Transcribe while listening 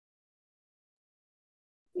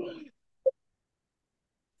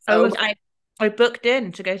So I booked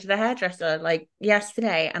in to go to the hairdresser like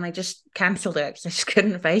yesterday, and I just cancelled it because I just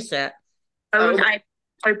couldn't face it. I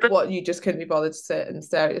booked. what, you just couldn't be bothered to sit and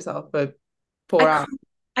stare at yourself for I 4 hours?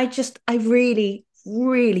 cou- I really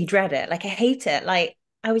really dread it. Like I hate it. Like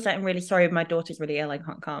I was like, I'm really sorry, my daughter's really ill. I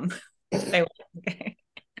can't come. They were okay.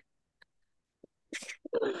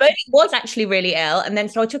 But it was actually really ill, and then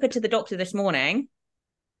so I took her to the doctor this morning.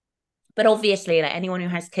 But obviously, like anyone who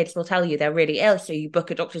has kids will tell you they're really ill, so you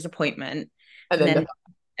book a doctor's appointment, And and then then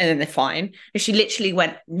and then they're fine. And she literally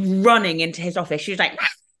went running into his office. She was like,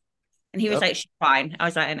 and he was oh, like, she's fine. I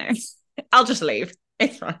was like, I know. I'll just leave.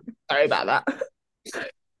 It's fine. sorry about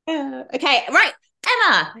that. Okay, right.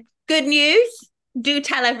 Emma, good news. Do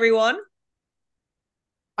tell everyone.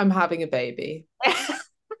 I'm having a baby.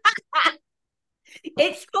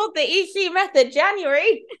 It's called the EC method,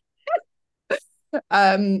 January.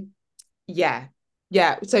 Um, yeah.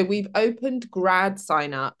 Yeah. So we've opened grad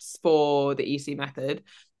signups for the EC method.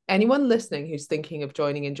 Anyone listening who's thinking of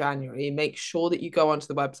joining in January, make sure that you go onto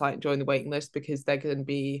the website and join the waiting list because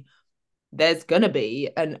there's gonna be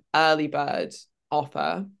an early bird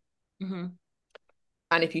offer. Mm-hmm.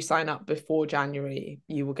 And if you sign up before January,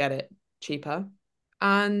 you will get it cheaper.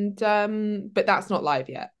 And but that's not live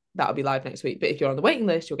yet. That'll be live next week. But if you're on the waiting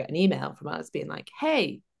list, you'll get an email from us being like,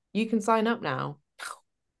 hey, you can sign up now.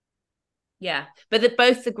 Yeah, but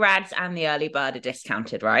both the grads and the early bird are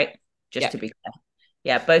discounted, right? Just Yeah. to be clear.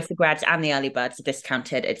 Yeah, both the grads and the early birds are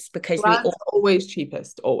discounted. It's because we Grad's all, always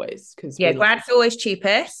cheapest, always, because yeah, grads always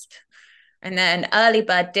cheapest, and then early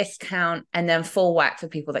bird discount, and then full whack for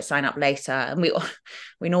people that sign up later. And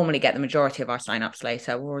we normally get the majority of our signups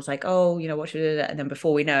later. We're always like, oh, you know what should we do? And then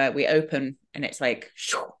before we know it, we open, and it's like,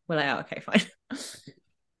 we're like, oh, okay, fine.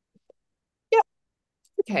 yeah,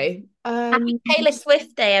 okay. Happy Taylor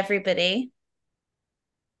Swift Day, everybody.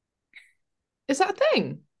 Is that a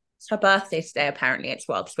thing? It's her birthday today, apparently. It's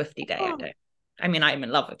World Swifty Day. Oh. I mean, I'm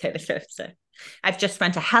in love with Taylor Swift, so I've just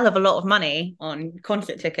spent a hell of a lot of money on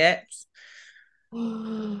concert tickets,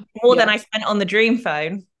 more Yeah. than I spent on the Dream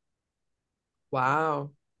phone.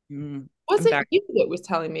 Wow. Mm, Was I'm it very. you that was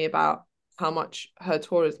telling me about how much her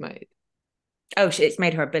tour has made? Oh, shit, it's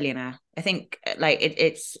made her a billionaire. I think like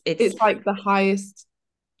it's It's like the highest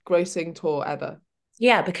grossing tour ever.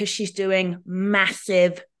 yeah, because she's doing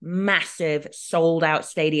massive sold out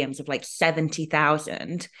stadiums of like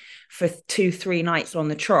 70,000 for 2-3 nights on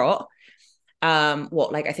the trot.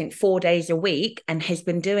 What, like I think 4 days a week, and has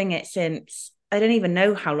been doing it since I don't even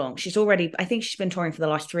know how long. I think she's been touring for the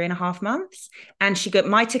last 3.5 months. And she got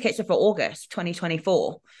my tickets are for August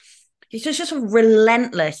 2024. It's just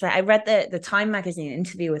relentless. Like I read the Time magazine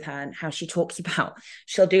interview with her and how she talks about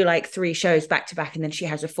she'll do like 3 shows back to back, and then she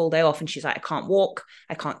has a full day off, and she's like, I can't walk,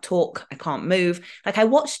 I can't talk, I can't move. Like I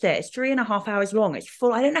watched it, it's 3.5 hours long. It's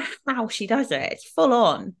full. I don't know how she does it. It's full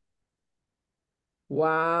on.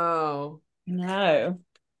 Wow. No.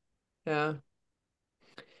 Yeah.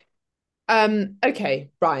 Okay,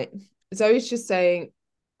 right. Zoe's just saying,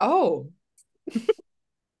 oh,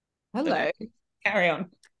 hello. Carry on.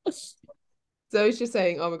 Zoe's just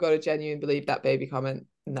saying, oh my God, I genuinely believe that baby comment.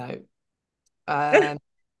 No. Um,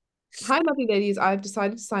 Hi, lovely ladies. I've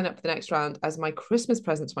decided to sign up for the next round as my Christmas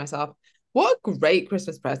present to myself. What a great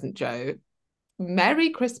Christmas present, Joe. Merry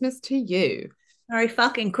Christmas to you. Merry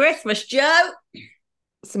fucking Christmas, Joe.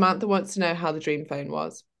 Samantha wants to know how the dream phone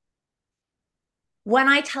was. When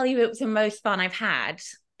I tell you it was the most fun I've had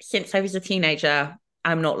since I was a teenager,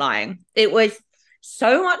 I'm not lying. It was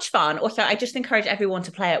so much fun. Also, I just encourage everyone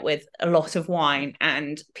to play it with a lot of wine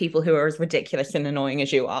and people who are as ridiculous and annoying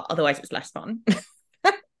as you are. Otherwise, it's less fun.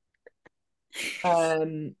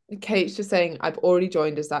 Kate's just saying, I've already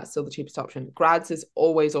joined. Is that still the cheapest option? Grads is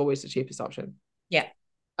always the cheapest option. Yeah.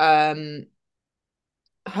 Um,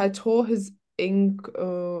 her tour has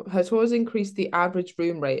her tour has increased the average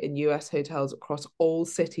room rate in US hotels across all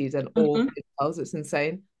cities and all Mm-hmm. hotels. It's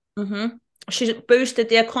insane. Mm-hmm. She's boosted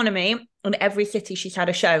the economy in every city she's had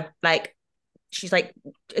a show. Like, she's like,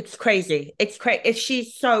 it's crazy. It's crazy.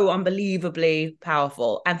 She's so unbelievably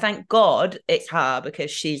powerful. And thank God it's her,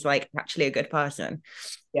 because she's like actually a good person.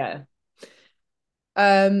 Yeah.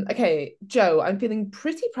 Okay, Joe, I'm feeling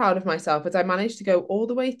pretty proud of myself as I managed to go all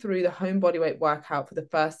the way through the home bodyweight workout for the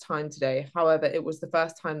first time today. However, it was the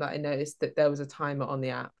first time that I noticed that there was a timer on the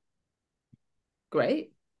app.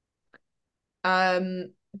 Great.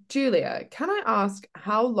 Um, Julia, can I ask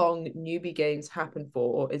how long newbie games happen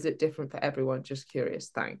for, or is it different for everyone? Just curious.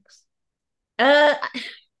 Thanks. I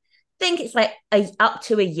think it's like up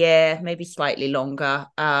to a year, maybe slightly longer.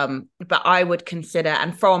 But I would consider,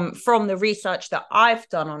 and from the research that I've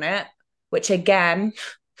done on it, which again,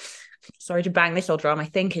 sorry to bang this old drum, I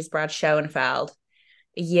think is Brad Schoenfeld.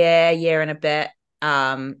 Year and a bit,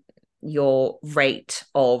 um, your rate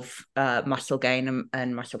of muscle gain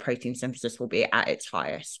and muscle protein synthesis will be at its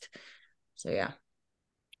highest. So yeah.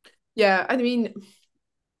 Yeah, I mean,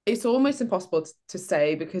 it's almost impossible to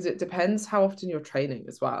say because it depends how often you're training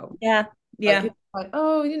as well. Yeah. Like Yeah. people are like,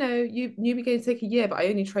 oh, you begin to take a year, but I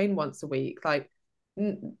only train once a week. Like,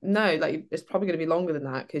 no, like it's probably going to be longer than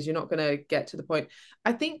that because you're not going to get to the point.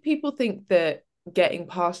 I think people think that getting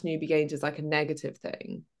past newbie gains is like a negative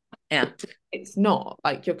thing. Yeah. It's not.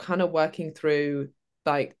 Like you're kind of working through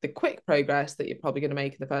like the quick progress that you're probably going to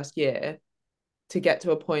make in the first year to get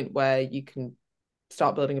to a point where you can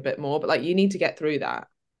start building a bit more. But like you need to get through that.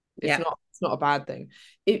 Yeah. It's not a bad thing.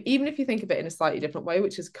 Even if you think of it in a slightly different way,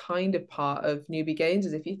 which is kind of part of newbie gains,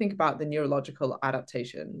 is if you think about the neurological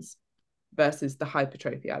adaptations versus the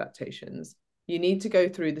hypertrophy adaptations, you need to go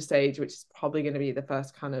through the stage, which is probably going to be the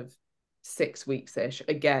first kind of 6 weeks ish.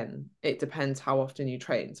 Again, it depends how often you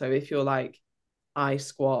train. So if you're like, I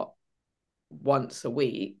squat once a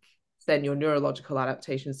week, then your neurological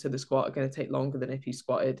adaptations to the squat are going to take longer than if you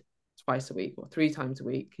squatted twice a week or 3 times a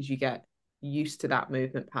week because you get used to that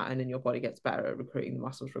movement pattern and your body gets better at recruiting the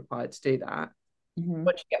muscles required to do that. Mm-hmm.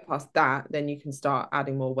 Once you get past that, then you can start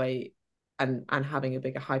adding more weight and having a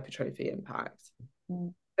bigger hypertrophy impact.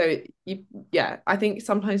 Mm. So yeah, I think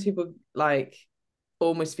sometimes people like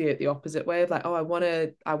almost view it the opposite way of like, oh, I want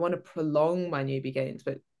to prolong my newbie gains,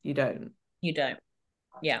 but you don't. You don't.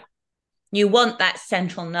 Yeah. You want that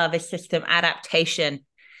central nervous system adaptation,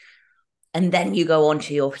 and then you go on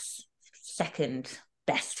to your second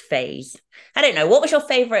best phase. I don't know. What was your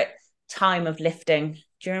favorite time of lifting?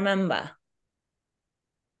 Do you remember?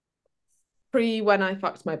 Pre when I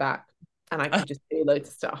fucked my back and I Oh, could just do loads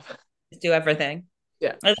of stuff. just do everything.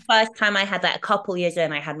 Yeah. The first time I had that, a couple years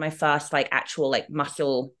in, I had my first like actual like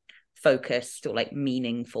muscle focused or like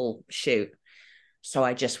meaningful shoot. So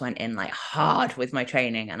I just went in like hard with my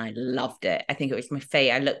training and I loved it. I think it was my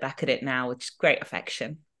favorite. I look back at it now with great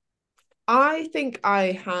affection. I think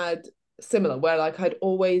I had similar where like I'd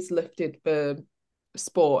always lifted for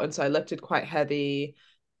sport and so I lifted quite heavy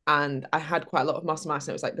and I had quite a lot of muscle mass and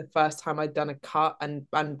it was like the first time I'd done a cut and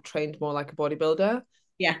trained more like a bodybuilder.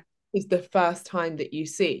 Yeah. Is the first time that you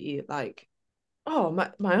see like, oh,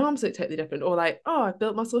 my arms look totally different or like, oh, I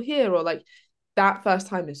built muscle here or like that first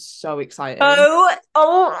time is so exciting. I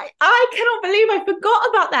cannot believe I forgot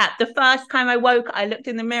about that. The first time I woke, I looked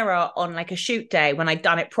in the mirror on like a shoot day when I'd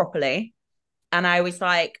done it properly. And I was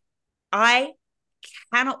like, I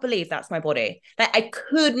cannot believe that's my body. Like I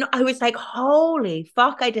could not, I was like, holy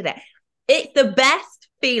fuck, I did it. It's the best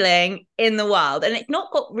feeling in the world. And it's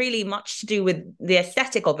not got really much to do with the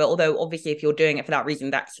aesthetic of it, although obviously if you're doing it for that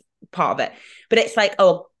reason, that's part of it. But it's like,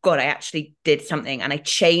 oh God, I actually did something and I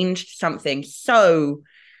changed something so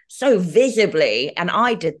visibly. And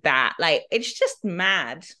I did that. Like it's just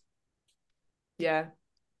mad. Yeah.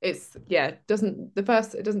 It doesn't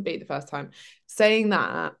beat the first time. Saying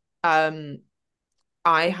that,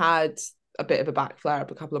 I had a bit of a back flare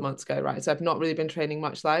up a couple of months ago, right? So I've not really been training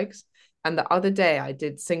much legs. And the other day I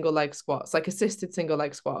did single leg squats, like assisted single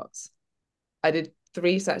leg squats. I did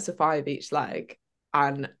 3 sets of 5 each leg.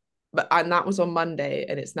 And that was on Monday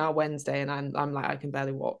and it's now Wednesday and I'm like I can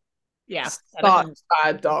barely walk. Yeah. Such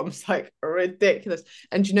bad DOMs, like ridiculous.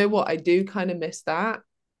 And you know what? I do kind of miss that.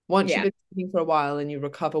 Once you've Yeah. been training for a while and you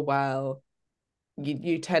recover well,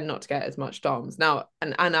 you tend not to get as much DOMs now.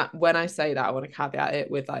 And when I say that, I want to caveat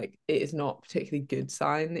it with like it is not a particularly good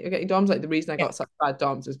sign that you're getting DOMs. Like the reason I Yeah. got such bad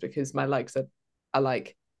DOMs is because my legs are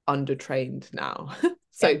like undertrained now.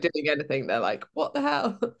 Yeah. So doing anything, they're like, what the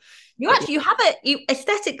hell? You But yeah, actually, you have it, you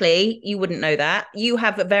aesthetically, you wouldn't know that. You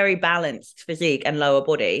have a very balanced physique and lower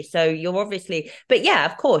body. So you're obviously, but yeah,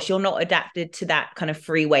 of course, you're not adapted to that kind of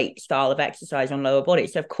free weight style of exercise on lower body.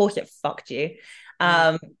 So of course it fucked you. mm,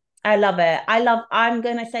 Um, I love it. I'm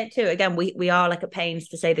gonna say it too. Again, we are like a pains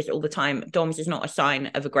to say this all the time. DOMS is not a sign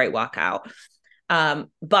of a great workout.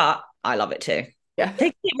 But I love it too. yeah.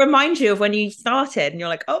 It reminds you of when you started and you're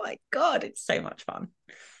like, oh my God, it's so much fun.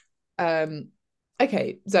 Um,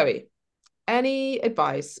 okay, Zoe, any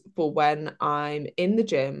advice for when I'm in the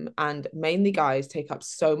gym and mainly guys take up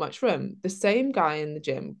so much room? The same guy in the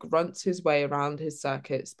gym grunts his way around his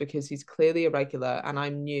circuits because he's clearly irregular and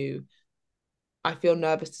I'm new. I feel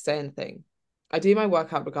nervous to say anything. I do my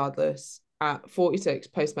workout regardless. At 46,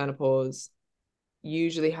 postmenopause,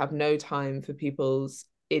 usually have no time for people's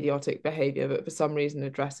idiotic behavior, but for some reason,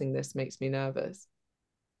 addressing this makes me nervous.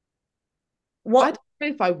 I What don't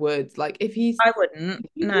know if I would. Like, if he's I wouldn't.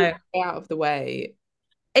 if he's No. walking out of the way,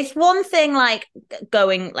 it's one thing like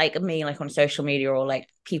going like me like on social media or like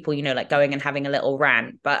people like going and having a little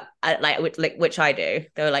rant, but which I do.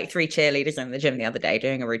 There were like three cheerleaders in the gym the other day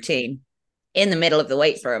doing a routine in the middle of the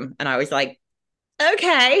weights room, and I was like,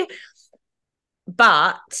 okay.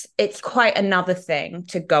 But it's quite another thing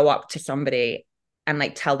to go up to somebody and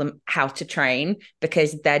like tell them how to train,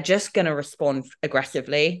 because they're just going to respond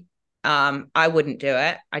aggressively. I wouldn't do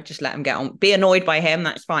it. I just let them get on. Be annoyed by him,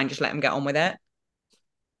 that's fine. Just let him get on with it.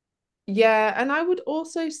 Yeah, and I would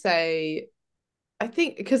also say, I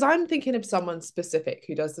think because I'm thinking of someone specific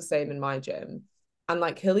who does the same in my gym. And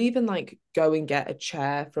like he'll even like go and get a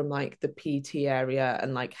chair from like the PT area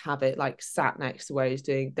and like have it like sat next to where he's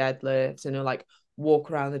doing deadlifts, and he'll like walk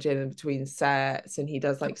around the gym in between sets, and he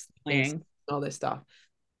does like things and all this stuff.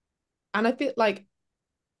 And I feel like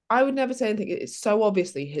I would never say anything. It's so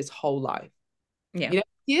obviously his whole life. Yeah. You know,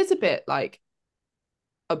 he is a bit like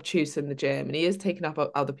obtuse in the gym, and he is taking up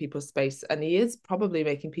other people's space, and he is probably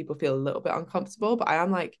making people feel a little bit uncomfortable. But I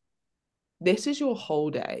am like, this is your whole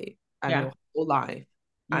day and Yeah. your whole life.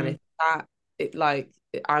 And Mm. if that, it like,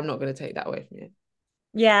 I'm not going to take that away from you.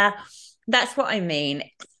 Yeah, that's what I mean.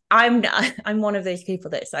 I'm I'm one of those people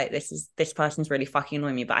that's like, this person's really fucking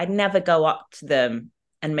annoying me, but I'd never go up to them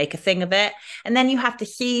and make a thing of it. And then you have to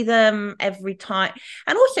see them every time.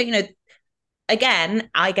 And also, again,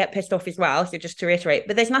 I get pissed off as well. So just to reiterate,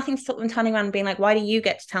 but there's nothing to stop them turning around and being like, why do you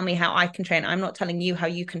get to tell me how I can train? I'm not telling you how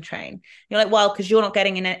you can train. You're like, well, because you're not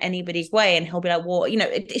getting in anybody's way. And he'll be like, well,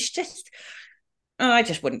 it's just, oh, I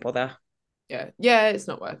just wouldn't bother. Yeah. Yeah, it's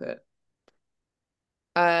not worth it.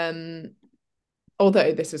 Um,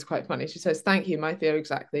 Although this is quite funny. She says, thank you, my Theo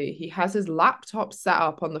exactly. He has his laptop set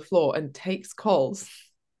up on the floor and takes calls.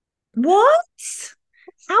 What?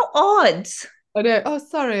 How odd. I know. Oh,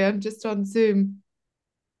 sorry, I'm just on Zoom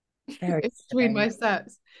Very in between my silly.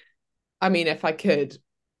 sets. I mean, if I could.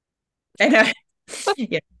 I know.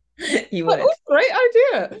 Yeah, you would. Oh,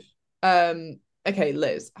 great idea. Okay,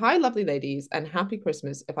 Liz. Hi, lovely ladies, and happy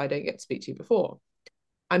Christmas if I don't get to speak to you before.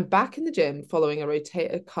 I'm back in the gym following a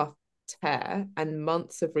rotator cuff tear and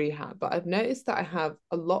months of rehab, but I've noticed that I have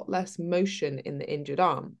a lot less motion in the injured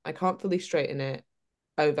arm. I can't fully straighten it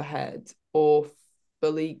overhead or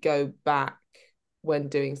fully go back when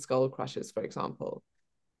doing skull crushes, for example.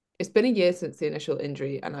 It's been a year since the initial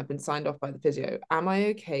injury and I've been signed off by the physio. Am I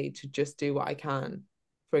okay to just do what I can?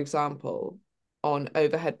 For example, on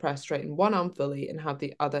overhead press, straighten one arm fully and have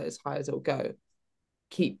the other as high as it'll go.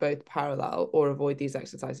 Keep both parallel or avoid these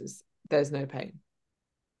exercises. There's no pain.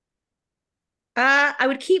 I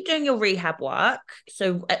would keep doing your rehab work.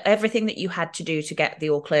 So everything that you had to do to get the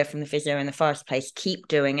all clear from the physio in the first place, keep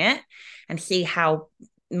doing it and see how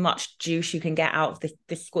much juice you can get out of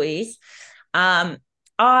the squeeze. Um,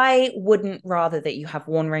 I wouldn't rather that you have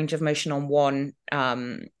one range of motion on one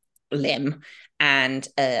limb and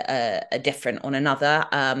a different on another.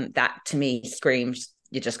 That to me screams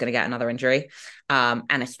you're just going to get another injury. And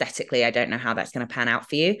aesthetically, I don't know how that's going to pan out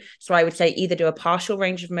for you. So I would say either do a partial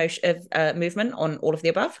range of motion of movement on all of the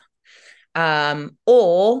above,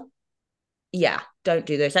 or yeah, don't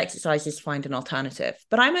do those exercises. Find an alternative.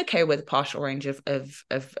 But I'm okay with a partial range of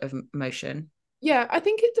motion. Yeah, I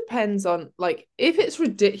think it depends on like if it's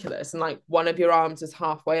ridiculous and like one of your arms is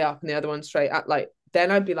halfway up and the other one's straight at like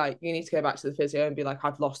then I'd be like, you need to go back to the physio and be like,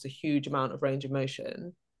 I've lost a huge amount of range of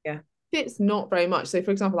motion. Yeah. It's not very much. So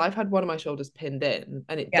for example, I've had one of my shoulders pinned in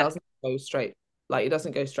and it Yeah. doesn't go straight, like it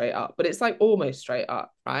doesn't go straight up, but it's like almost straight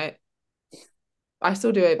up, right? I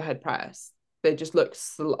still do overhead press. They just look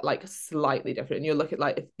like slightly different. And you'll look at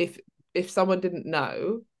like if someone didn't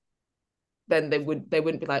know, then they wouldn't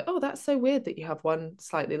be like, oh, that's so weird that you have one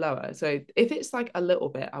slightly lower. So if it's like a little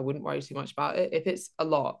bit, I wouldn't worry too much about it. If it's a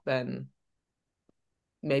lot, then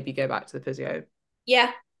maybe go back to the physio.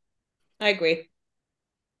 Yeah, I agree.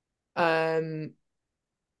 Um,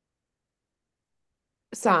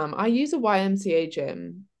 Sam, I use a YMCA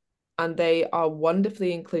gym and they are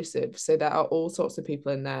wonderfully inclusive. So there are all sorts of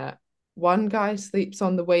people in there. One guy sleeps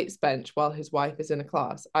on the weights bench while his wife is in a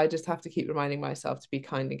class. I just have to keep reminding myself to be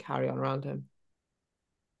kind and carry on around him.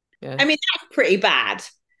 Yeah. I mean, that's pretty bad.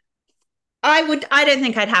 I don't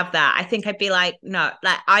think I'd have that. I think I'd be like, no,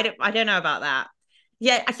 like I don't know about that.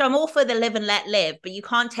 Yeah, so I'm all for the live and let live, but you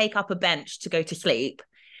can't take up a bench to go to sleep.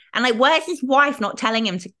 And like, where's his wife not telling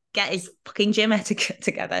him to get his fucking gym etiquette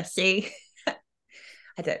together? See,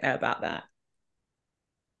 I don't know about that.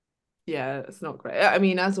 Yeah, it's not great. I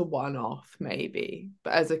mean, as a one-off, maybe,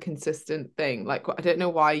 but as a consistent thing, like I don't know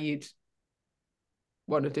why you'd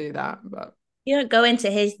want to do that, but You don't go into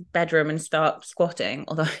his bedroom and start squatting,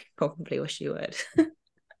 although I probably wish you would.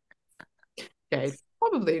 yeah, I'd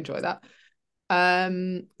probably enjoy that.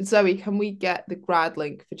 Zoe, can we get the grad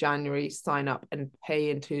link for January, sign up and pay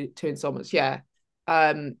into two installments? Yeah.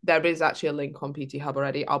 There is actually a link on PT Hub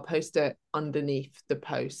already. I'll post it underneath the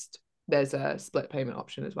post. There's a split payment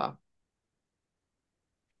option as well.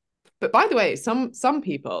 But by the way, some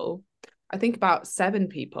people, I think about 7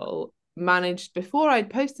 people, managed before I'd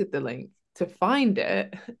posted the link to find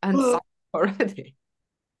it and sign up already.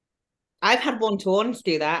 I've had one-to-ones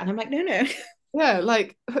do that, and I'm like, no, no. Yeah,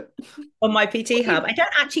 like On my PT Hub, I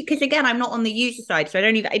don't actually, because again, I'm not on the user side, so I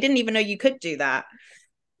didn't even know you could do that.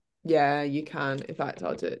 yeah, you can. In fact,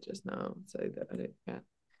 I'll do it just now so that I don't forget.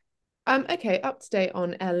 Okay, up to date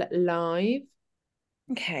on L Live.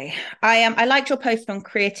 Okay. I liked your post on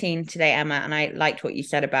creatine today, Emma, and I liked what you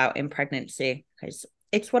said about in pregnancy because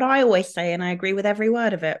it's what I always say, and I agree with every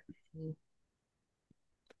word of it.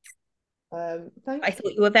 Thank I you.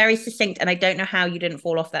 thought you were very succinct, and I don't know how you didn't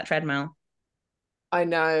fall off that treadmill. I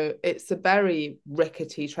know it's a very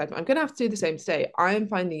rickety treadmill. I'm gonna have to do the same today. I am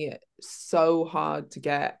finding it so hard to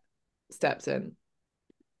get steps in.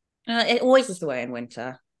 It always is the way in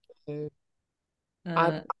winter. So I'm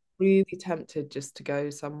Uh, really tempted just to go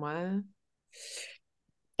somewhere.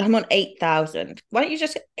 I'm on 8,000. Why don't you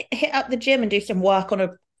just hit up the gym and do some work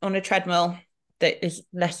on a treadmill that is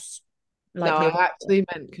less No, likely? I actually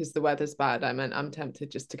meant because the weather's bad. I meant I'm tempted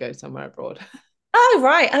just to go somewhere abroad, Oh,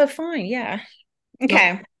 right. Oh, fine. Yeah. not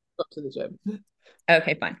Okay. not to the gym.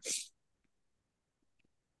 Okay, fine.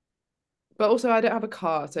 But also, I don't have a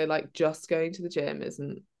car, so like just going to the gym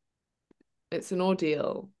isn't. It's an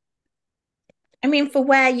ordeal. I mean, for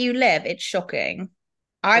where you live, it's shocking.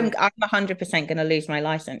 Oh, I'm 100% going to lose my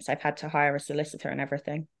license. I've had to hire a solicitor and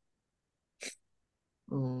everything.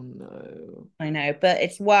 oh no. I know, but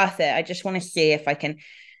it's worth it. I just want to see if I can.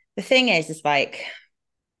 The thing is like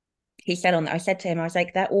he said I said to him, I was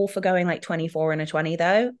like, they're all for going like 24 and a 20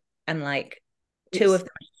 though. And like two of It's them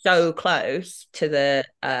are so close to the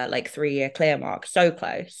like 3 year clear mark, so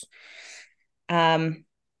close. Um,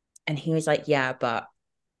 and he was like, yeah, but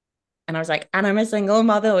and I was like, and I'm a single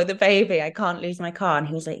mother with a baby. I can't lose my car. And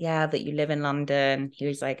he was like, yeah, but you live in London. He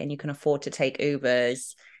was like, and you can afford to take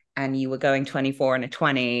Ubers. And you were going 24 and a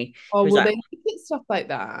 20. He oh, was will like, they look at stuff like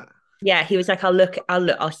that? yeah, he was like,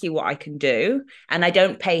 I'll see what I can do. And I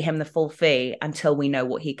don't pay him the full fee until we know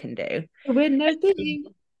what he can do. We're no fee.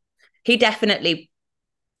 He definitely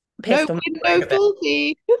No pissed on win, my no a bit. full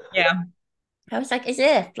fee. Yeah. I was like, as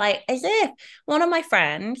if one of my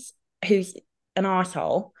friends who's an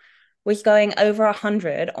asshole was going over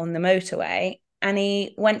 100 on the motorway and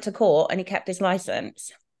he went to court and he kept his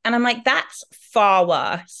license. And I'm like, that's far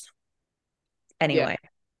worse. Yeah. Anyway.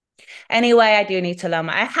 Anyway, I do need to learn.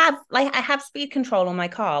 I have speed control on my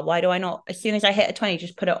car. Why do I not? As soon as I hit a 20,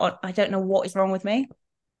 just put it on. I don't know what is wrong with me.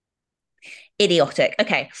 Idiotic.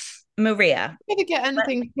 Okay. Maria. Never get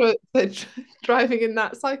anything for driving in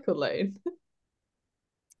that cycle lane.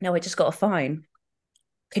 No, I just got a fine.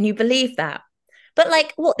 Can you believe that? But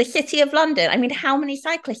like, what, the city of London? I mean, how many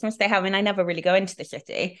cyclists must they have? I mean, I never really go into the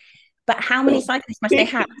city, but how many cyclists must they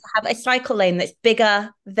have to have a cycle lane that's bigger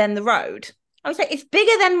than the road? I was like, it's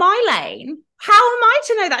bigger than my lane. How am I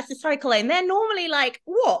to know that's a cycle lane? They're normally like,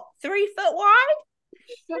 what, 3 foot wide?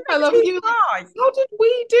 There's I like love two it. You were like, cars. how did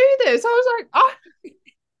we do this? I was like, oh.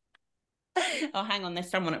 Oh, hang on, there's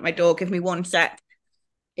someone at my door. Give me 1 sec.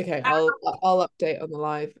 Okay, I'll update on the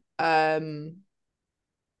live.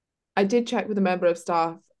 I did check with a member of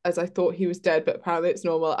staff as I thought he was dead, but apparently it's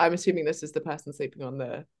normal. I'm assuming this is the person sleeping on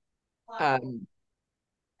the um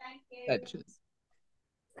Thank you. benches.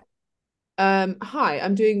 Hi,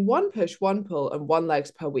 I'm doing one push, one pull, and one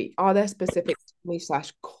legs per week. Are there specific tummy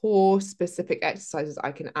slash core specific exercises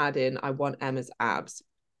I can add in? I want Emma's abs.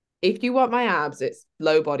 If you want my abs, it's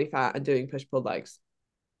low body fat and doing push pull legs.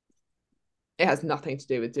 It has nothing to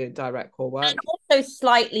do with doing direct core And work. also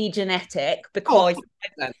slightly genetic Oh, because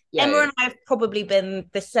 100%. Yeah, Emma yeah. and I have probably been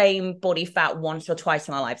the same body fat once or twice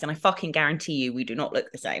in our lives, and I fucking guarantee you we do not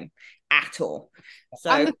look the same at all. And the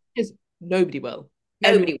So thing is, nobody will.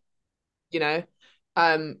 Everyone, nobody. you know.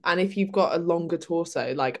 And if you've got a longer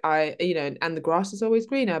torso, like I, and the grass is always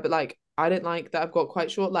greener, but like I don't like that I've got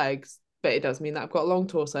quite short legs, but it does mean that I've got a long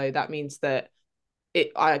torso. That means that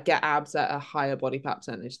I get abs at a higher body fat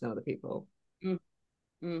percentage than other people. Mm,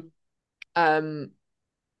 mm, Um,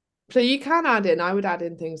 so you can add in, I would add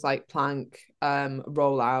in things like plank,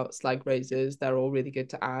 rollouts, leg raises. They're all really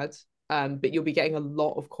good to add. But you'll be getting a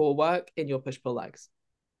lot of core work in your push pull legs.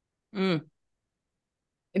 mm.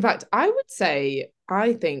 In fact, I would say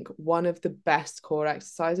I think one of the best core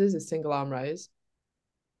exercises is single arm rows.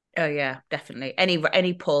 Oh yeah, definitely.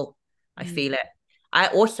 Any pull, I Mm. feel it. I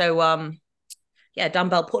also yeah,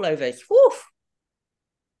 dumbbell pullovers. Woof.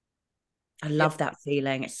 I Yeah. love that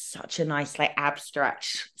feeling. It's such a nice, like, ab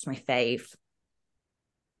stretch. It's my fave.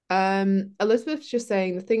 Elizabeth's just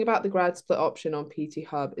saying the thing about the grad split option on PT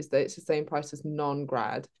Hub is that it's the same price as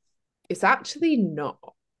non-grad. It's actually not.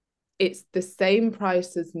 It's the same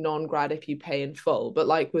price as non-grad if you pay in full, but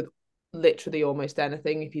like with literally almost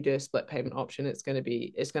anything, if you do a split payment option, it's going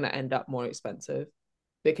to end up more expensive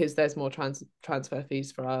because there's more transfer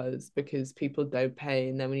fees for us because people don't pay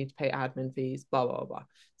and then we need to pay admin fees, blah blah blah.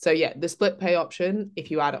 So yeah, the split pay option,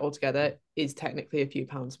 if you add it all together, is technically a few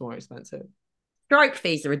pounds more expensive. Strike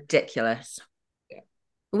fees are ridiculous. Yeah.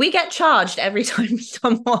 We get charged every time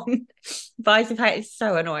someone buys a pack. It's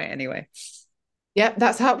so annoying anyway. Yeah,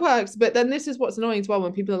 that's how it works. But then this is what's annoying as well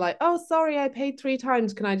when people are like, oh, sorry, I paid 3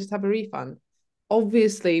 times. Can I just have a refund?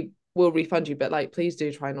 Obviously, we'll refund you, but like, please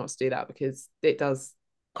do try not to do that because it does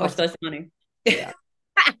Cost cost. us money. Yeah.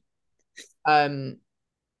 Um,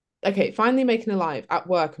 okay, finally making a live at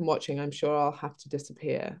work and watching. I'm sure I'll have to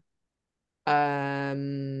disappear.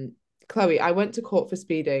 Um, Chloe, I went to court for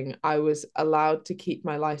speeding. I was allowed to keep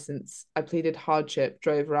my license. I pleaded hardship,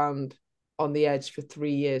 drove around on the edge for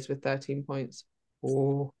 3 years with 13 points.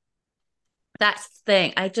 Oh. That's the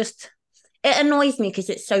thing. It annoys me because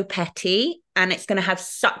it's so petty and it's going to have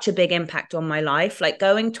such a big impact on my life. Like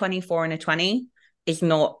going 24 and a 20 is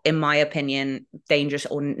not, in my opinion, dangerous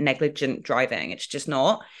or negligent driving. It's just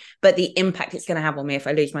not. But the impact it's going to have on me if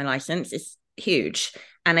I lose my license is huge.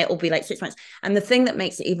 And it will be like 6 months. And the thing that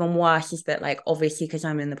makes it even worse is that, like, obviously, because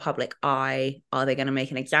I'm in the public eye, are they going to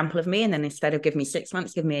make an example of me? And then instead of give me 6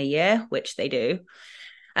 months, give me a year, which they do.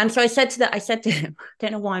 And so I said to him, I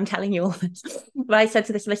don't know why I'm telling you all this, but I said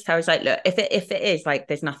to the solicitor, I was like, look, if it is like,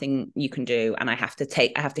 there's nothing you can do and I have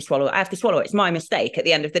to swallow it. It's my mistake at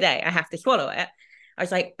the end of the day. I have to swallow it. I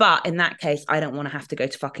was like, but in that case, I don't want to have to go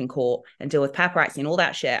to fucking court and deal with paparazzi and all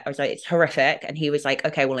that shit. I was like, it's horrific. And he was like,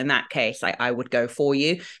 okay, well, in that case, I would go for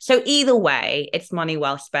you. So either way, it's money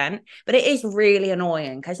well spent. But it is really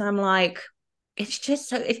annoying because I'm like, it's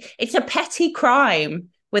just it's a petty crime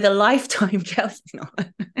with a lifetime jail. Not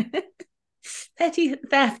petty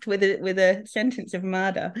theft with a sentence of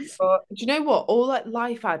murder. But do you know what? All like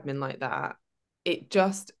life admin like that,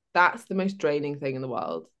 that's the most draining thing in the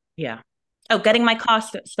world. Yeah. Oh, getting my car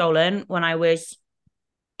stolen when I was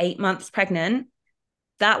 8 months pregnant.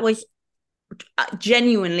 That was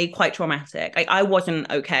genuinely quite traumatic. I wasn't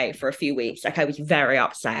okay for a few weeks. Like I was very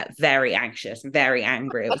upset, very anxious, very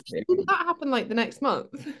angry. It was really Did that happen like the next month?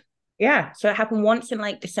 yeah. So it happened once in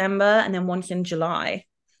like December and then once in July.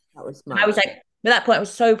 That was And I was mad. like, at that point, I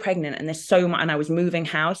was so pregnant and there's so much, and I was moving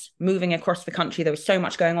house, moving across the country. There was so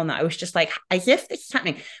much going on that I was just like, as if this is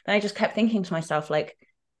happening. But I just kept thinking to myself, like,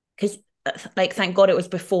 because like, thank God it was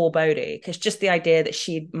before Bodhi, because just the idea that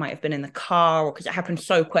she might have been in the car or because it happened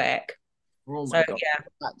so quick. Oh So my God. yeah,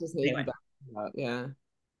 That doesn't even anyway. back. Yeah.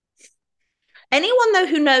 Anyone though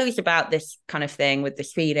who knows about this kind of thing with the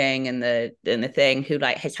speeding and the thing who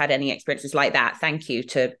like has had any experiences like that, thank you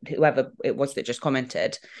to whoever it was that just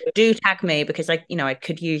commented. Do tag me because I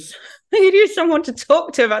could use I could use someone to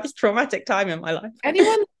talk to about this traumatic time in my life.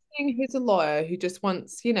 Anyone who's a lawyer who just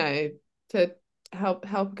wants, to help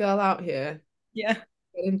a girl out here, Yeah.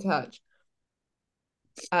 get in touch.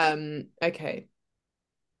 Okay.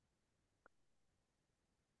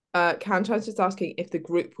 Kantan's just asking if the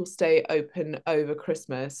group will stay open over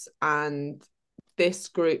Christmas, and this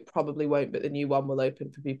group probably won't, but the new one will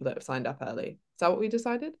open for people that have signed up early. Is that what we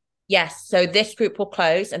decided? Yes. So this group will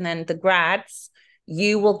close and then the grads,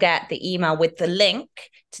 you will get the email with the link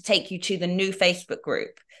to take you to the new Facebook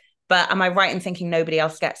group. But am I right in thinking nobody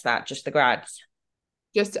else gets that, just the grads?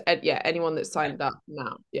 Just yeah, anyone that's signed up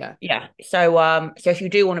now. Yeah. Yeah. So if you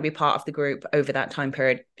do want to be part of the group over that time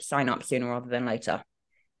period, sign up sooner rather than later.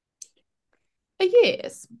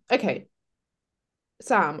 Yes. Okay.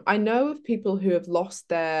 Sam, I know of people who have lost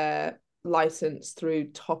their license through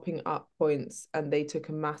topping up points and they took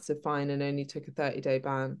a massive fine and only took a 30-day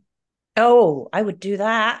ban. Oh, I would do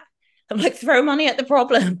that. I'm like, throw money at the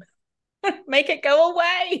problem. Make it go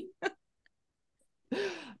away.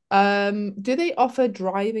 Do they offer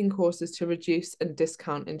driving courses to reduce and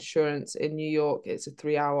discount insurance in New York? It's a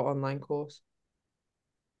 3-hour online course.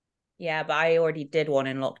 Yeah, but I already did one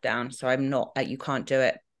in lockdown, so I'm not you can't do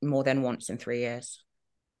it more than once in 3 years.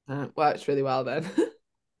 Works really well then.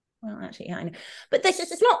 Well, actually, yeah, I know. But this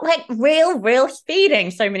is it's not like real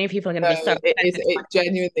speeding. So many people are going to No, be so it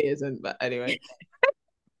genuinely isn't, but anyway.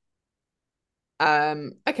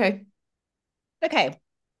 Okay. okay.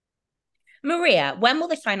 Maria, when will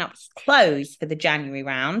the sign-ups close for the January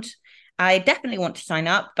round? I definitely want to sign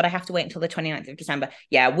up, but I have to wait until the 29th of December.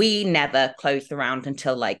 Yeah, we never close the round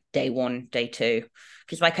until like day 1, day 2.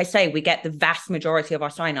 Because like I say, we get the vast majority of our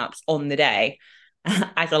signups on the day,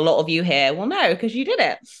 as a lot of you here will know because you did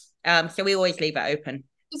it. So we always leave it open.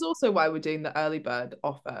 It's also why we're doing the early bird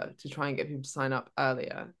offer to try and get people to sign up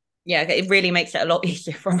earlier. Yeah, it really makes it a lot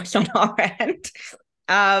easier for us on our end.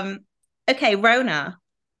 Um, okay, Rona.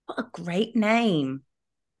 What a great name,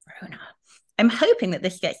 Rona. I'm hoping that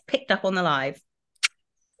this gets picked up on the live.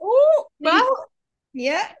 Oh, well.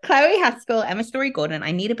 Yeah, Chloe Haskell, Emma Story Gordon.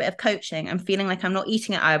 I need a bit of coaching. I'm feeling like I'm not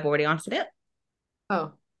eating it. I've already answered it.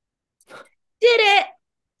 Oh, Did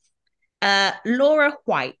it. Laura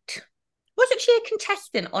White. Wasn't she a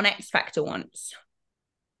contestant on X Factor once?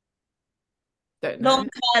 don't Long know.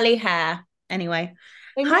 curly hair. Anyway.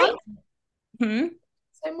 Same Hi. one?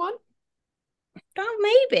 Same one?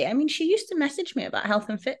 Oh, maybe. I mean, she used to message me about health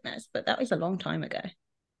and fitness, but that was a long time ago.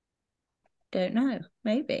 Don't know.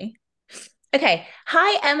 Maybe. Okay.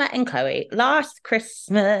 Hi, Emma and Chloe. Last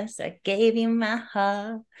Christmas, I gave you my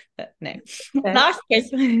heart. No. Okay. Last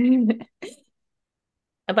Christmas.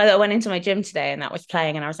 By the way, I went into my gym today and that was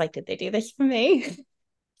playing, and I was like, did they do this for me?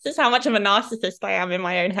 This is how much of a narcissist I am in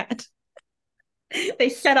my own head. They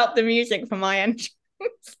set up the music for my entrance.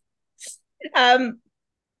 um,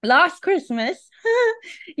 Last Christmas,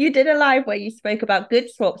 you did a live where you spoke about good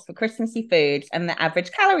swaps for Christmassy foods and the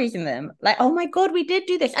average calories in them. Like, oh my God, we did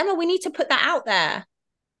do this. Emma, we need to put that out there.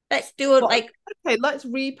 Let's do it. Well, Like, okay, let's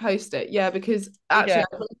repost it. Yeah, because we do actually it.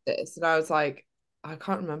 I read this and I was like, I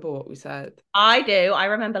can't remember what we said. I do. I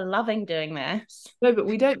remember loving doing this. No, but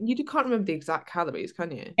we don't, can't remember the exact calories,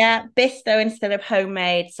 can you? Yeah, Bisto instead of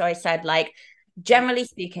homemade. So I said, like, generally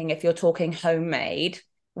speaking, if you're talking homemade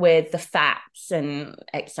with the fats and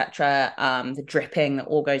etc., the dripping that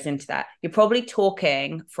all goes into that, you're probably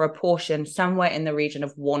talking for a portion somewhere in the region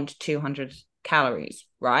of 1 to 200 calories,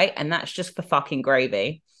 right? And that's just for fucking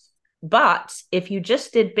gravy. But if you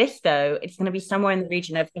just did Bisto, it's going to be somewhere in the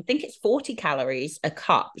region of, I think it's 40 calories a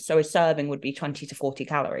cup. So a serving would be 20 to 40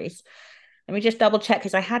 calories. Let me just double check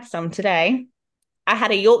because I had some today. I had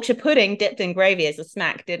a Yorkshire pudding dipped in gravy as a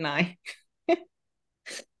snack, didn't I?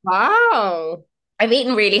 Wow. I've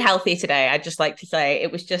eaten really healthy today. I'd just like to say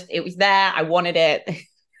it was there. I wanted it.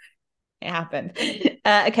 It happened.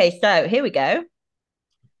 Okay, so here we go.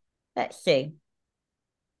 Let's see.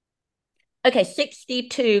 Okay,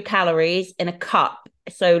 62 calories in a cup.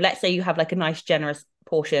 So let's say you have like a nice generous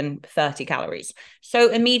portion, 30 calories.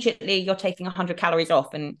 So immediately you're taking 100 calories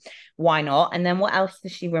off, and why not? And then what else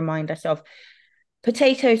does she remind us of?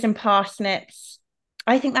 Potatoes and parsnips.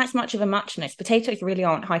 I think that's much of a muchness. Potatoes really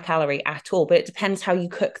aren't high calorie at all, but it depends how you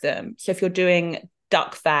cook them. So if you're doing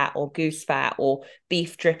duck fat or goose fat or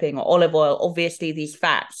beef dripping or olive oil, obviously these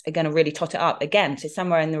fats are going to really tot it up again to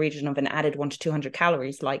somewhere in the region of an added 1 to 200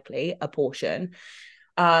 calories, likely a portion.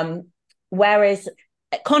 Whereas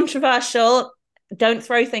controversial, don't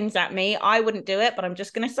throw things at me. I wouldn't do it, but I'm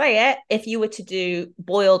just going to say it. If you were to do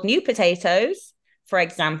boiled new potatoes, for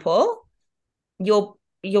example,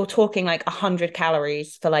 you're talking like 100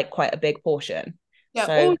 calories for like quite a big portion. Yeah,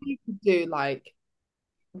 So or you could do like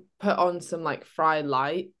put on some like fry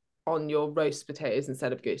light on your roast potatoes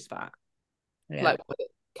instead of goose fat. yeah, Like with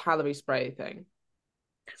a calorie spray thing.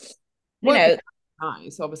 you Won't be know,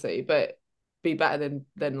 nice, obviously, but be better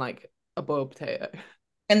than like a boiled potato.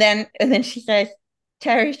 and then she says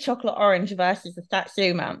cherries, chocolate orange versus the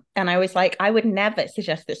satsuma. And I was like, I would never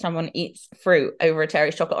suggest that someone eats fruit over a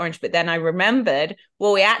cherries, chocolate orange. But then I remembered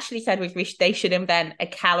what we actually said was they should invent a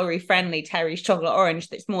calorie friendly cherries, chocolate orange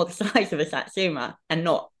that's more the size of a satsuma and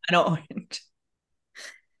not an orange.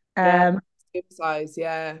 Yeah, Um, size,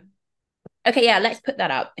 yeah. okay, yeah, let's put that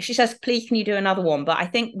up. She says, please, can you do another one? But I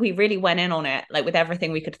think we really went in on it, like with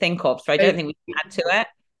everything we could think of. So I don't think we can add to it.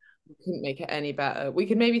 We couldn't make it any better. We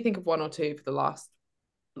could maybe think of one or two for the last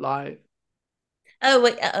live. Oh,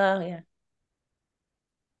 wait. Oh, yeah.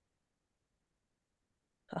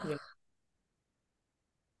 Yeah.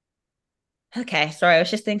 Okay, sorry, I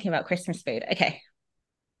was just thinking about Christmas food. Okay.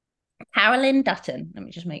 Carolyn Dutton. Let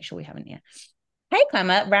me just make sure we haven't yet. Hey,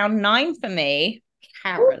 Clemmer, round 9 for me.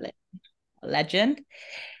 Carolyn, legend.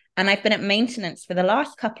 And I've been at maintenance for the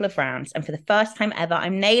last couple of rounds. And for the first time ever,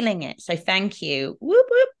 I'm nailing it. So thank you. Whoop,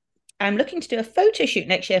 whoop. I'm looking to do a photo shoot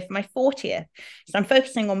next year for my 40th. So I'm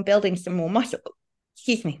focusing on building some more muscle.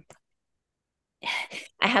 Excuse me.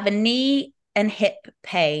 I have a knee and hip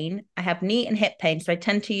pain. I have knee and hip pain. So I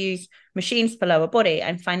tend to use machines for lower body.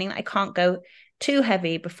 I'm finding that I can't go too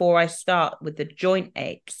heavy before I start with the joint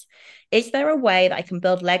aches. Is there a way that I can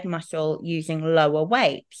build leg muscle using lower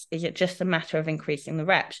weights? Is it just a matter of increasing the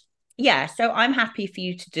reps? Yeah, so I'm happy for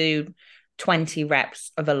you to do 20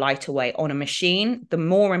 reps of a lighter weight on a machine. The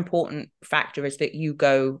more important factor is that you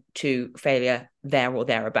go to failure there or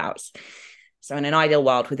thereabouts. So in an ideal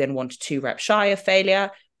world, within 1 to 2 reps shy of failure.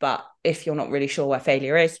 But if you're not really sure where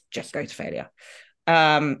failure is, just go to failure.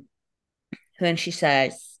 Then she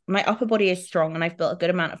says, my upper body is strong and I've built a good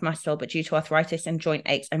amount of muscle, but due to arthritis and joint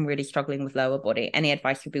aches, I'm really struggling with lower body. Any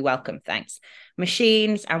advice would be welcome. Thanks.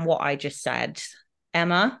 Machines and what I just said.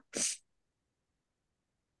 Emma?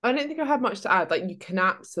 I don't think I have much to add. Like, you can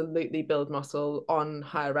absolutely build muscle on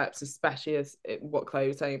higher reps, especially what Chloe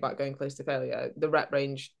was saying about going close to failure. The rep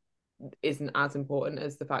range isn't as important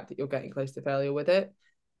as the fact that you're getting close to failure with it.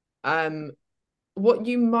 Um, what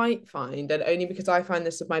you might find, and only because I find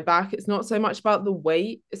this with my back, it's not so much about the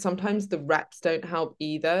weight. Sometimes the reps don't help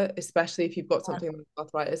either, especially if you've got something like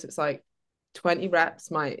arthritis. It's like 20 reps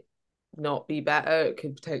might not be better, it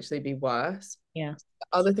could potentially be worse. Yeah.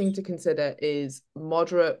 The other thing to consider is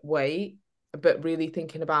moderate weight, but really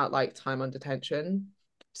thinking about like time under tension.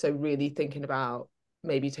 So really thinking about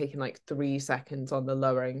maybe taking like 3 seconds on the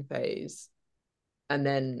lowering phase and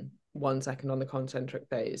then 1 second on the concentric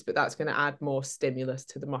phase, but that's going to add more stimulus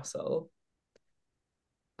to the muscle.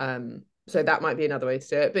 So that might be another way to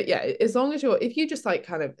do it. But yeah, as long as if you just like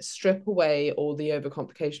kind of strip away all the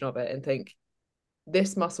overcomplication of it and think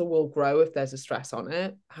this muscle will grow if there's a stress on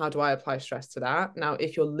it. How do I apply stress to that? Now,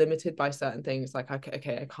 if you're limited by certain things, like,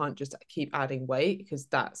 okay, I can't just keep adding weight because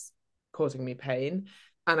that's causing me pain.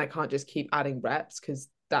 And I can't just keep adding reps because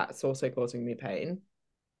that's also causing me pain.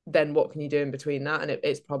 Then what can you do in between that? And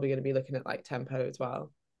it's probably going to be looking at like tempo as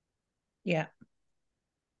well. Yeah,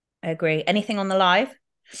 I agree. Anything on the live?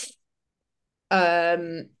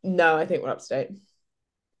 No, I think we're up to date.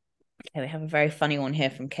 Okay, we have a very funny one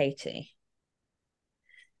here from Katie.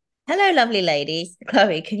 Hello, lovely ladies.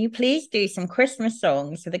 Chloe, can you please do some Christmas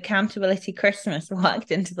songs with accountability Christmas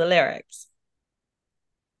worked into the lyrics?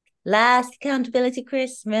 Last accountability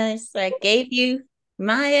Christmas, I gave you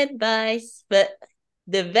my advice, but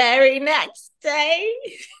the very next day.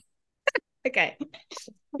 Okay.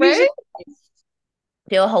 We should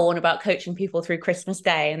do a whole one about coaching people through Christmas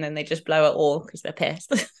Day and then they just blow it all because they're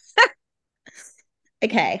pissed.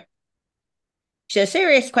 Okay. So, a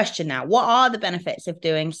serious question now. What are the benefits of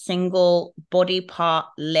doing single body part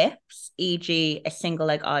lifts, e.g., a single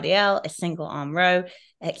leg RDL, a single arm row,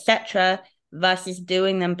 etc., versus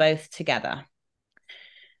doing them both together?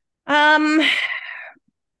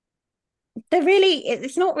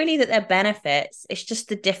 It's not really that they're benefits, it's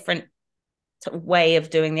just a different way of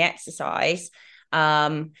doing the exercise.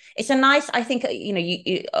 It's a nice, I think,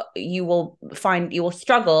 you will find you will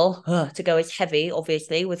struggle to go as heavy,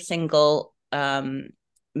 obviously, with single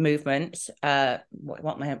movements. What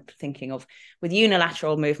am I thinking of? With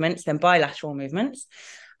unilateral movements than bilateral movements.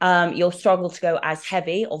 You'll struggle to go as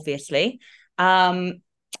heavy, obviously.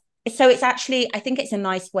 So it's actually, I think it's a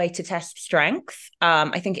nice way to test strength.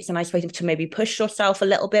 I think it's a nice way to maybe push yourself a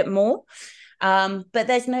little bit more. But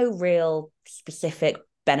there's no real specific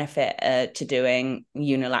benefit to doing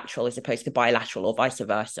unilateral as opposed to bilateral or vice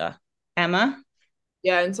versa. Emma?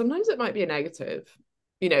 Yeah, and sometimes it might be a negative.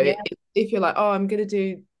 Yeah. If you're like, oh, I'm gonna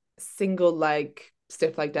do single leg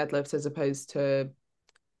stiff leg deadlifts as opposed to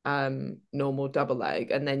normal double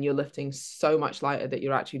leg, and then you're lifting so much lighter that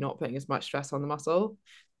you're actually not putting as much stress on the muscle.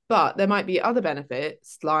 But there might be other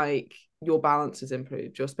benefits, like your balance is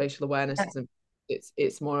improved, your spatial awareness is improved.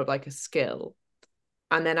 It's more of like a skill.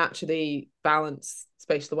 And then actually balance,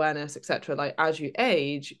 spatial awareness, etc. Like as you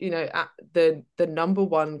age, the number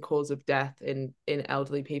one cause of death in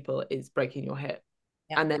elderly people is breaking your hip,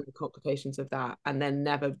 Yeah. and then the complications of that, and then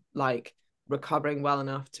never like recovering well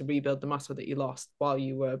enough to rebuild the muscle that you lost while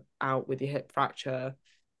you were out with your hip fracture.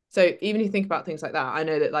 So even if you think about things like that, I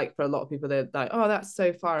know that like for a lot of people they're like, oh, that's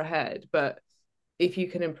so far ahead. But if you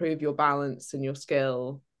can improve your balance and your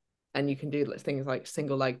skill, and you can do things like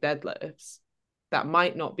single leg deadlifts, that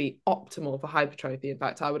might not be optimal for hypertrophy. In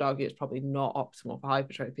fact, I would argue it's probably not optimal for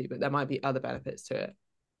hypertrophy, but there might be other benefits to it.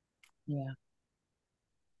 Yeah.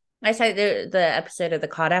 I say the episode of the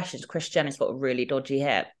Kardashians, Kris Jenner's got a really dodgy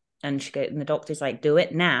hip. And the doctor's like, do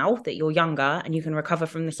it now that you're younger and you can recover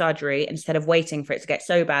from the surgery instead of waiting for it to get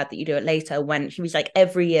so bad that you do it later. When she was like,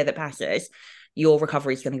 every year that passes, your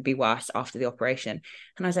recovery is going to be worse after the operation.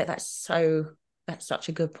 And I was like, that's such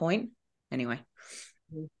a good point. Anyway.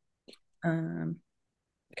 Okay,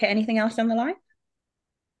 anything else on the line?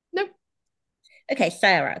 Nope. Okay,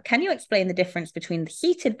 Sarah, can you explain the difference between the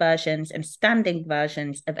seated versions and standing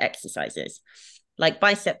versions of exercises? Like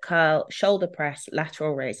bicep curl, shoulder press,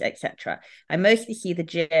 lateral raise, etc. I mostly see the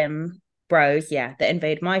gym bros, that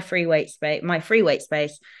invade my free weight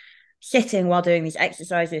space sitting while doing these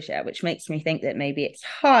exercises, yeah, which makes me think that maybe it's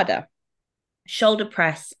harder. Shoulder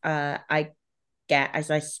press, I get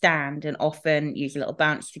as I stand and often use a little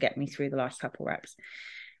bounce to get me through the last couple reps.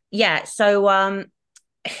 Yeah, so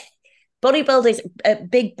bodybuilders,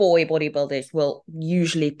 big boy bodybuilders will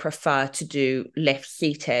usually prefer to do lifts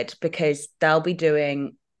seated because they'll be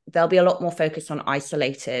a lot more focused on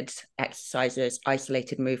isolated exercises,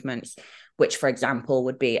 isolated movements, which, for example,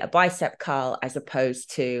 would be a bicep curl as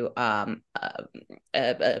opposed to a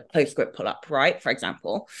close grip pull up, right? For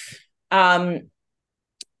example.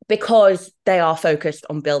 Because they are focused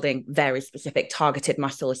on building very specific targeted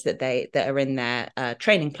muscles that are in their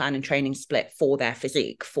training plan and training split for their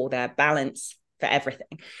physique, for their balance, for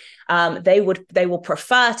everything. They will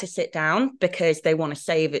prefer to sit down because they want to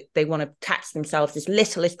save it. They want to tax themselves as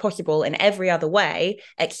little as possible in every other way,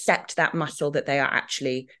 except that muscle that they are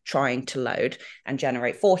actually trying to load and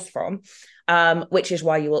generate force from, which is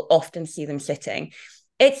why you will often see them sitting.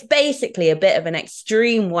 It's basically a bit of an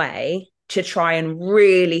extreme way to try and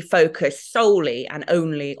really focus solely and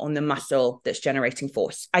only on the muscle that's generating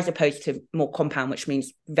force, as opposed to more compound, which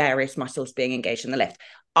means various muscles being engaged in the lift.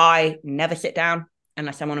 I never sit down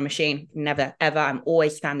unless I'm on a machine, never, ever. I'm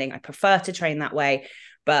always standing. I prefer to train that way,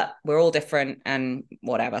 but we're all different and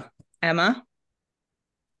whatever. Emma?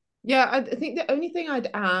 Yeah, I think the only thing I'd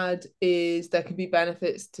add is there can be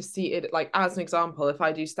benefits to seated. Like, as an example, if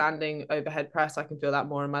I do standing overhead press, I can feel that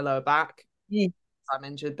more in my lower back. Mm. I'm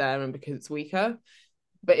injured there and because it's weaker.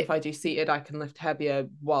 But if I do seated, I can lift heavier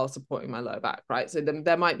while supporting my lower back, right? So then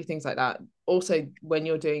there might be things like that. Also, when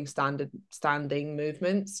you're doing standing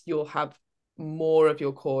movements, you'll have more of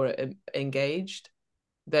your core engaged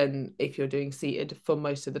than if you're doing seated for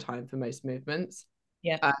most of the time for most movements.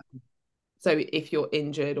 Yeah. So if you're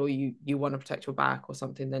injured or you want to protect your back or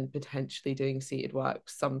something, then potentially doing seated work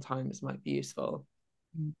sometimes might be useful.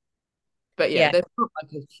 But yeah, Yeah. there's not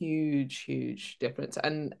like a huge difference.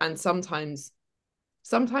 And sometimes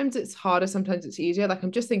it's harder, sometimes it's easier. Like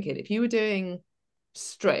I'm just thinking, if you were doing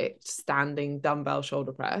strict standing dumbbell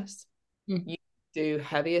shoulder press, Mm. you do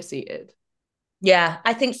heavier seated. Yeah.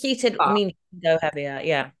 I think seated But means go heavier.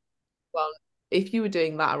 Yeah. well, if you were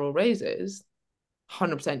doing lateral raises,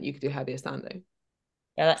 100% you could do heavier standing.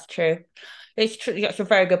 Yeah, that's true. It's true. That's a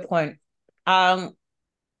very good point. Um,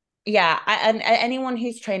 yeah, and anyone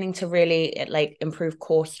who's training to really like improve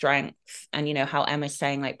core strength and how Emma's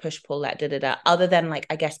saying like push pull let other than like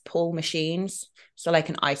I guess pull machines, so like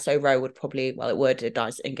an iso row would probably, well, it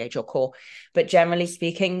does engage your core, but generally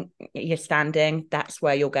speaking, you're standing, that's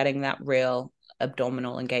where you're getting that real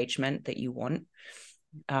abdominal engagement that you want.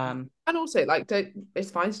 And also like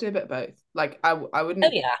it's fine to do a bit of both. Like I Oh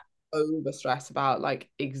wouldn't yeah. over stress about like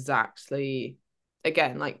exactly,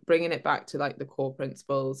 again, like bringing it back to like the core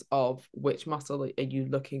principles of which muscle are you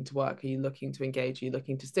looking to work, are you looking to engage, are you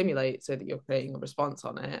looking to stimulate so that you're creating a response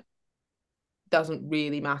on it. Doesn't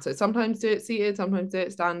really matter. Sometimes do it seated, sometimes do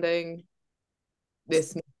it standing.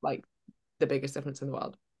 This not like the biggest difference in the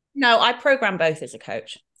world. No, I program both as a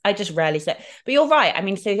coach. I just rarely say, but you're right. I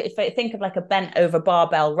mean, so if I think of like a bent over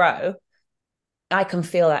barbell row, I can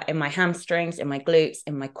feel that in my hamstrings, in my glutes,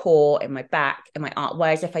 in my core, in my back, in my arm.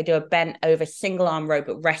 Whereas if I do a bent over single arm row,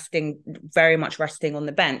 but very much resting on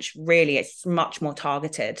the bench, really it's much more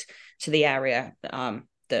targeted to the area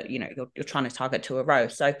that you're trying to target to a row.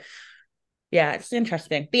 So yeah, it's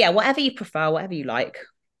interesting. But yeah, whatever you prefer, whatever you like.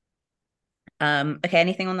 Okay,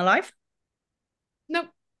 anything on the live? Nope.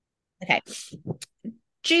 Okay.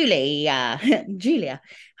 Julia.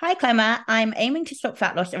 Hi, Clemmer. I'm aiming to stop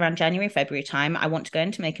fat loss around January, February time. I want to go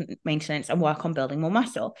into maintenance and work on building more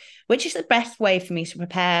muscle. Which is the best way for me to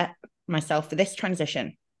prepare myself for this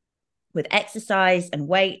transition with exercise and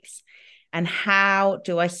weights? And how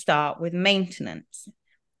do I start with maintenance?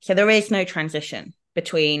 So there is no transition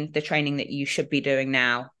between the training that you should be doing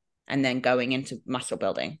now and then going into muscle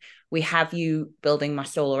building. We have you building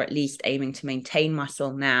muscle or at least aiming to maintain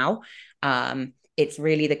muscle now. It's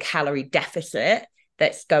really the calorie deficit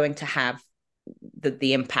that's going to have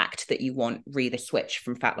the impact that you want re the switch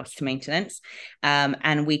from fat loss to maintenance.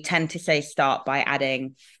 And we tend to say start by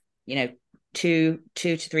adding, 200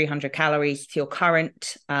 to 300 calories to your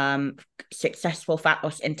current successful fat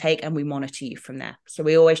loss intake, and we monitor you from there. So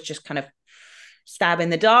we always just kind of stab in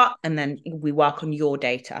the dark and then we work on your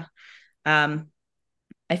data. I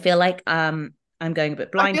feel like I'm going a bit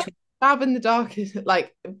I blind feel to stab in the dark is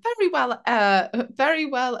like very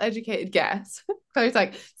well educated guess. So it's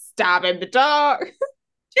like stab in the dark.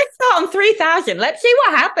 just start on 3,000. Let's see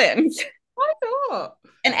what happens. Why not?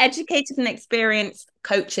 An educated and experienced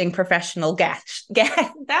coaching professional guest. Damn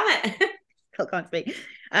it. Still can't speak.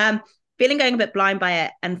 But feeling going a bit blind by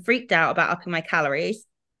it and freaked out about upping my calories.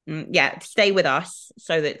 Yeah, stay with us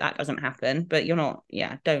so that that doesn't happen. But you're not,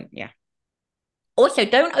 yeah, don't, yeah. Also,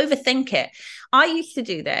 don't overthink it. I used to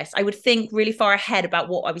do this. I would think really far ahead about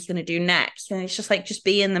what I was going to do next. And it's just like, just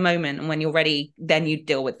be in the moment. And when you're ready, then you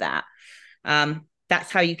deal with that.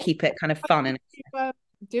 That's how you keep it kind of fun. And If you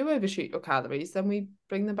do overshoot your calories, then we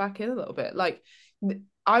bring them back in a little bit. Like,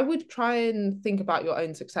 I would try and think about your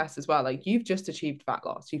own success as well. Like, you've just achieved fat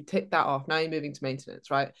loss, you've ticked that off. Now you're moving to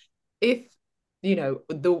maintenance, right? If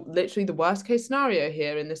literally the worst case scenario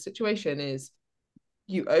here in this situation is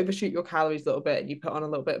you overshoot your calories a little bit and you put on a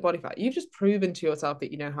little bit of body fat, you've just proven to yourself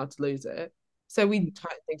that you know how to lose it. So we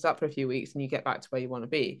tighten things up for a few weeks and you get back to where you want to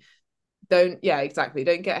be. Yeah, exactly.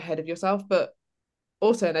 Don't get ahead of yourself. But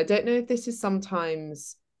also, and I don't know if this is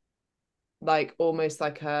sometimes like almost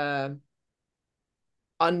like a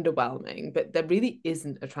underwhelming, but there really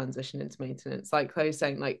isn't a transition into maintenance. Like Chloe's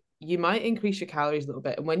saying, like you might increase your calories a little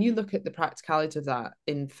bit. And when you look at the practicality of that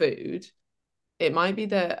in food, it might be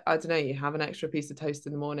that, I don't know, you have an extra piece of toast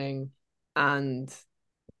in the morning and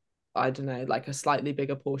I don't know, like a slightly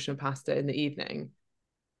bigger portion of pasta in the evening.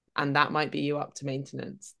 And that might be you up to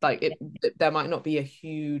maintenance. Like there might not be a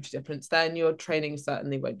huge difference there, and your training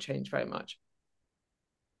certainly won't change very much.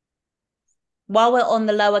 while we're on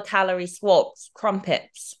the lower calorie swaps,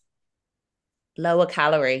 crumpets, lower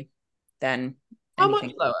calorie than How much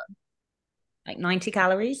anything, lower? like 90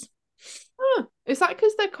 calories. Huh. Is that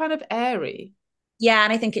because they're kind of airy? Yeah,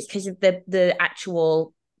 and I think it's because of the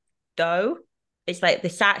actual dough. It's like the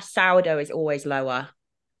sourdough is always lower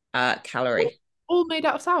calorie. All made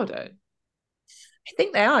out of sourdough? I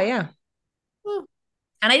think they are, yeah. Huh.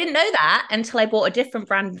 And I didn't know that until I bought a different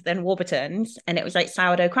brand than Warburton's, and it was like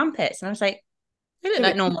sourdough crumpets, and I was like, they look So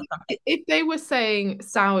like normal crumpets. if they were saying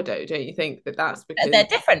sourdough, don't you think that that's They're because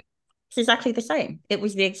different. It's exactly the same. It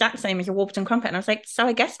was the exact same as a Warburton crumpet. And I was like, so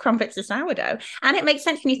I guess crumpets are sourdough. And it makes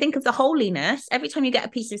sense when you think of the holiness. Every time you get a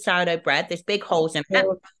piece of sourdough bread, there's big holes in it.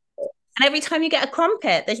 And every time you get a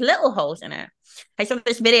crumpet, there's little holes in it. I saw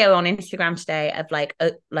this video on Instagram today of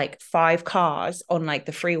like 5 cars on like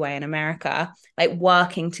the freeway in America, like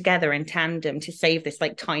working together in tandem to save this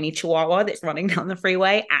like tiny chihuahua that's running down the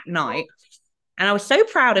freeway at night. And I was so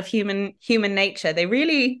proud of human nature. They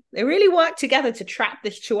really worked together to trap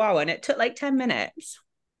this chihuahua, and it took like 10 minutes.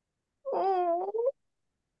 Oh.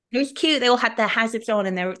 It was cute. They all had their hazards on,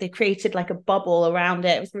 and they created like a bubble around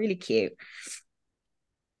it. It was really cute.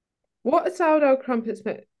 What are sourdough crumpets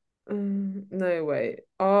made? No, wait.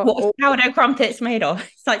 Are What all sourdough crumpets made of?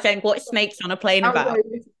 It's like saying what snakes on a plane about.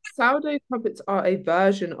 sourdough crumpets are a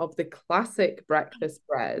version of the classic breakfast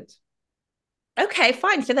bread. Okay,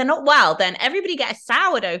 fine. So they're not, well, then everybody get a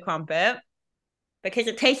sourdough crumpet because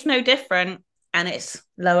it tastes no different and it's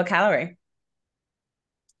lower calorie.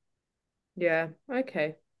 Yeah,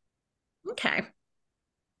 okay. Okay.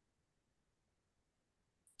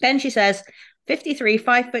 Then she says 53,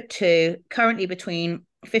 5'2", currently between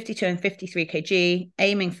 52 and 53 kg,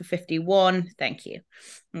 aiming for 51. Thank you.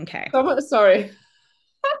 Okay. Sorry.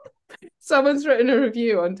 Someone's written a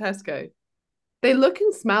review on Tesco. They look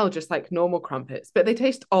and smell just like normal crumpets, but they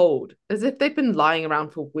taste old, as if they've been lying around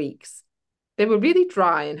for weeks. They were really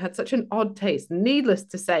dry and had such an odd taste. Needless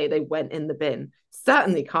to say, they went in the bin.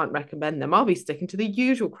 Certainly can't recommend them. I'll be sticking to the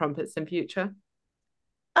usual crumpets in future.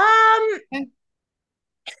 Um, Okay.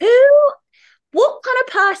 who, what kind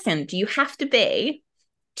of person do you have to be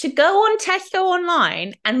to go on Tesco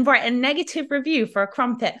online and write a negative review for a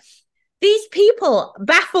crumpet? These people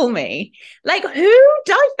baffle me. Like, who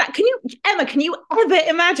does that? Emma, can you ever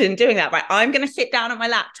imagine doing that? Right. I'm going to sit down at my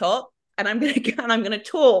laptop and I'm going to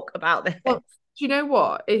talk about this. Well, do you know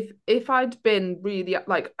what? If I'd been really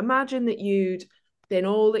like, imagine that you'd been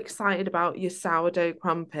all excited about your sourdough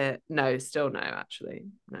crumpet. No, still no, actually.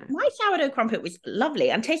 No. My sourdough crumpet was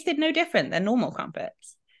lovely and tasted no different than normal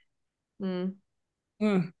crumpets. Mm.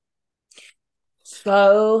 Mm.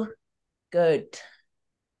 So good.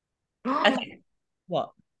 Okay.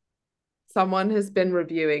 What? Someone has been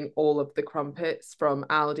reviewing all of the crumpets from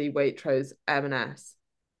Aldi, Waitrose, M&S,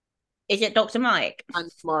 Is it Dr. Mike? and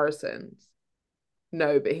Morrison's.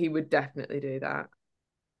 No, but he would definitely do that.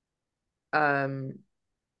 Um,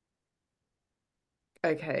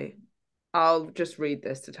 okay. I'll just read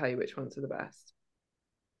this to tell you which ones are the best.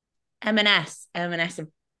 M&S are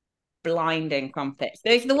blinding crumpets.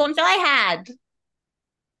 Those are the ones I had.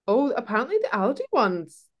 Oh, apparently the Aldi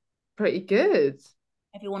one's pretty good.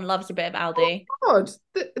 Everyone loves a bit of Oh Aldi. God,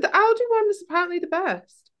 the Aldi one is apparently the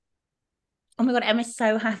best. Oh my god, Emma's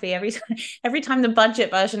so happy every time the budget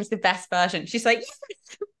version is the best version. She's like,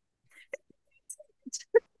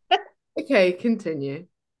 Okay, continue.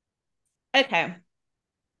 Okay.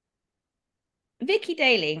 Vicky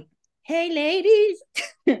Daly. Hey, ladies.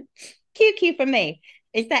 QQ from me.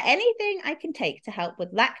 Is there anything I can take to help with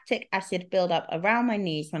lactic acid buildup around my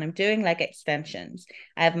knees when I'm doing leg extensions?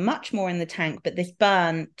 I have much more in the tank, but this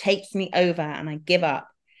burn takes me over and I give up.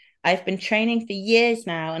 I've been training for years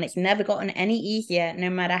now and it's never gotten any easier, no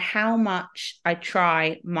matter how much I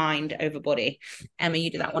try mind over body. Emma,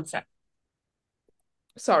 you do that one sec.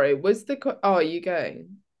 Sorry, oh, are you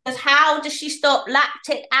going? Because how does she stop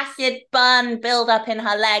lactic acid burn buildup in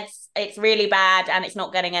her legs? It's really bad and it's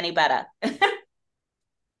not getting any better.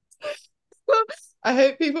 I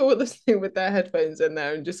hope people were listening with their headphones in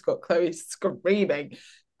there and just got Chloe screaming.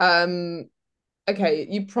 Um, okay,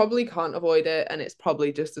 you probably can't avoid it, and it's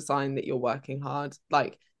probably just a sign that you're working hard.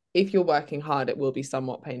 Like, if you're working hard, it will be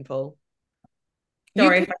somewhat painful. You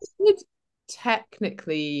Sorry. could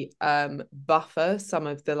technically buffer some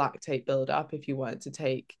of the lactate buildup if you weren't to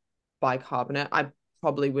take bicarbonate. I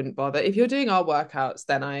probably wouldn't bother. If you're doing our workouts,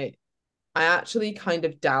 then I actually kind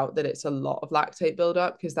of doubt that it's a lot of lactate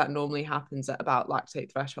buildup because that normally happens at about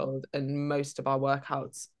lactate threshold, and most of our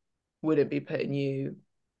workouts wouldn't be putting you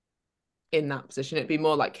in that position. It'd be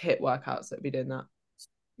more like HIIT workouts that'd be doing that.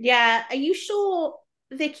 Yeah. Are you sure,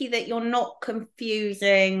 Vicky, that you're not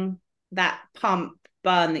confusing that pump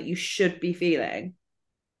burn that you should be feeling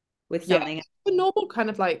with Yeah, something? the normal kind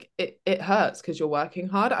of like it hurts because you're working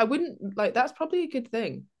hard. I wouldn't like that's probably a good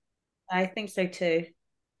thing. I think so too.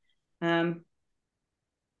 Um,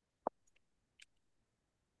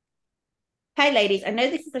 Hey ladies, I know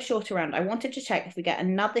this is a shorter round. I wanted to check if we get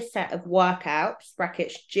another set of workouts,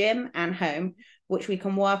 brackets, gym and home, which we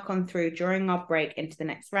can work on through during our break into the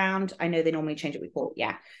next round. I know they normally change at week 4.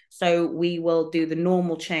 Yeah. So we will do the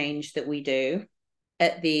normal change that we do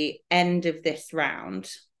at the end of this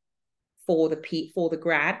round for the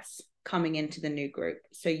grads coming into the new group.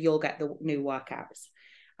 So you'll get the new workouts.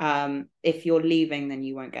 If you're leaving, then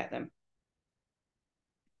you won't get them.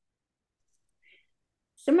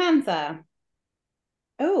 Samantha.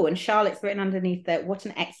 Oh, and Charlotte's written underneath that. What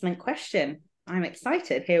an excellent question. I'm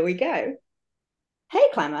excited. Here we go. Hey,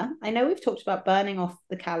 Clemmer, I know we've talked about burning off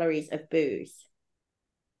the calories of booze.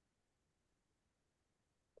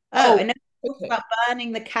 Oh, I Oh, know we talked okay. about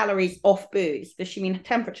burning the calories off booze. Does she mean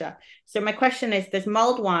temperature? So my question is, does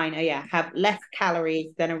mulled wine, oh yeah, have less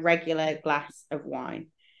calories than a regular glass of wine?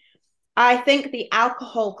 I think the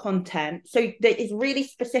alcohol content, so that is really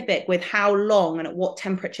specific with how long and at what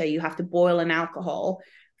temperature you have to boil an alcohol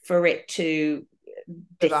for it to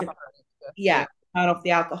dissipate. Yeah. Yeah, turn off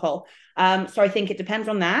the alcohol. So I think it depends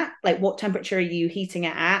on that. Like, what temperature are you heating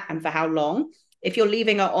it at, and for how long? If you're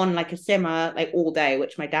leaving it on like a simmer, like all day,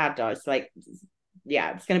 which my dad does, like,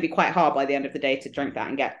 yeah, it's going to be quite hard by the end of the day to drink that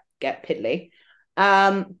and get piddly.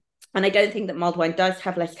 And I don't think that mulled wine does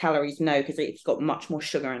have less calories. No, because it's got much more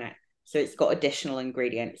sugar in it, so it's got additional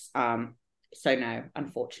ingredients. So no,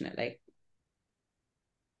 unfortunately.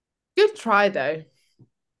 Good try though.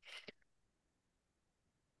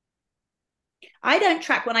 I don't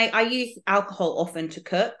track when I use alcohol often to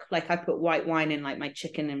cook. Like I put white wine in like my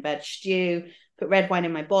chicken and veg stew, put red wine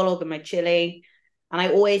in my bolog and my chili. And I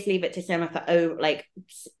always leave it to simmer for over like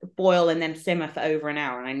boil and then simmer for over an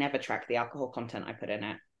hour. And I never track the alcohol content I put in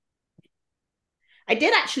it. I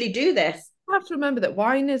did actually do this. I have to remember that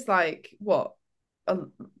wine is like what, a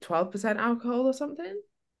 12% alcohol or something.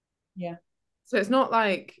 Yeah. So it's not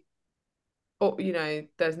like, oh,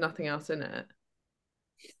 there's nothing else in it.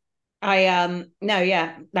 I no,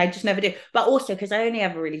 yeah, I just never do. But also because I only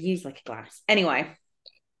ever really use like a glass. Anyway,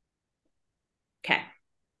 okay.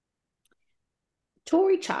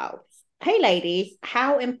 Tori Charles. Hey ladies,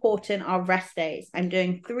 how important are rest days? I'm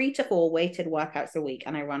doing 3 to 4 weighted workouts a week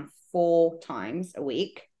and I run 4 times a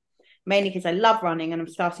week, mainly because I love running and I'm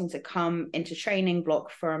starting to come into training block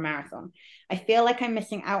for a marathon. I feel like I'm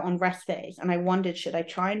missing out on rest days and I wondered, should I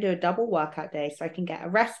try and do a double workout day so I can get a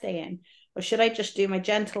rest day in? Or should I just do my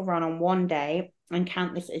gentle run on one day and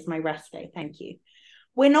count this as my rest day? Thank you.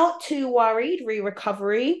 We're not too worried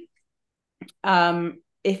re-recovery.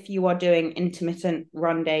 If you are doing intermittent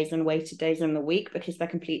run days and weighted days in the week, because they're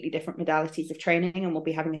completely different modalities of training and will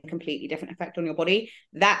be having a completely different effect on your body.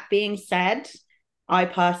 That being said, I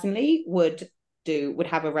personally would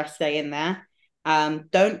have a rest day in there.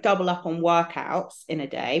 Don't double up on workouts in a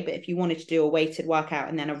day, but if you wanted to do a weighted workout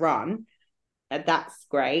and then a run, that's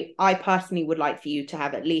great. I personally would like for you to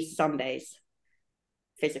have at least some days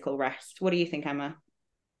physical rest. What do you think, Emma?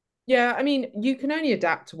 Yeah, I mean, you can only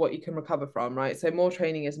adapt to what you can recover from, right? So more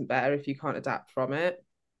training isn't better if you can't adapt from it.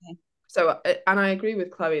 So, and I agree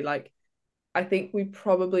with Chloe, like, I think we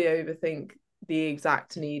probably overthink the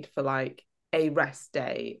exact need for like a rest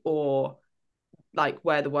day or like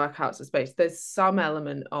where the workouts are spaced. There's some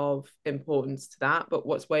element of importance to that, but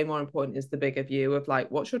what's way more important is the bigger view of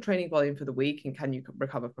like, what's your training volume for the week and can you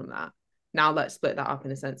recover from that? Now let's split that up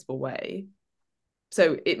in a sensible way.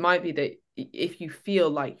 So it might be that if you feel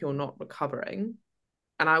like you're not recovering,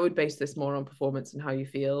 and I would base this more on performance and how you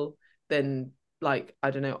feel than like,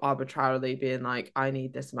 I don't know, arbitrarily being like, I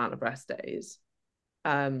need this amount of rest days.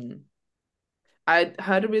 Um, I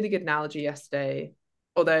heard a really good analogy yesterday.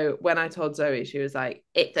 Although when I told Zoe, she was like,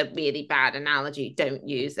 it's a really bad analogy. Don't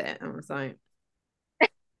use it. And I was like,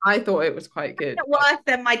 I thought it was quite good. Worse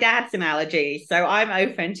than my dad's analogy, so I'm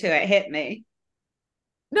open to it. Hit me.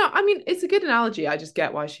 No, I mean, it's a good analogy. I just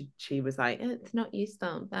get why she was like, it's not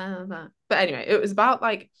useful. Blah, blah, blah. But anyway, it was about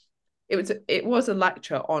like, it was a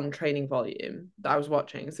lecture on training volume that I was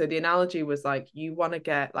watching. So the analogy was like, you want to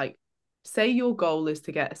get like, say your goal is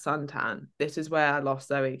to get a suntan. This is where I lost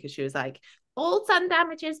Zoe because she was like, all sun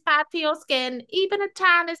damage is bad for your skin. Even a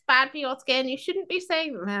tan is bad for your skin. You shouldn't be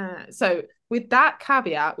saying that. So with that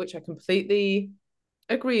caveat, which I completely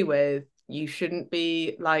agree with, you shouldn't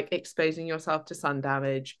be like exposing yourself to sun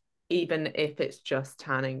damage, even if it's just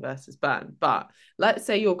tanning versus burn. But let's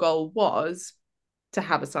say your goal was to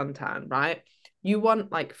have a suntan, right? You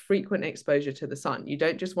want like frequent exposure to the sun. You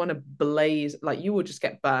don't just want to blaze, like you will just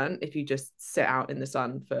get burnt if you just sit out in the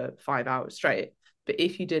sun for 5 hours straight. But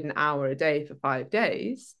if you did an hour a day for 5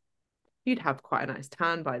 days, you'd have quite a nice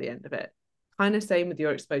tan by the end of it. Kind of same with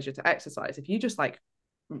your exposure to exercise. If you just like,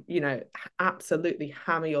 absolutely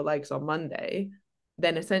hammer your legs on Monday,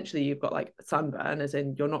 then essentially you've got like sunburn, as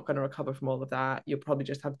in you're not going to recover from all of that. You'll probably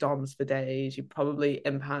just have DOMs for days. You probably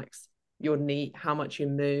impacts your knee, how much you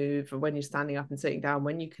move, when you're standing up and sitting down,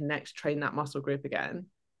 when you can next train that muscle group again.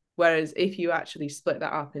 Whereas if you actually split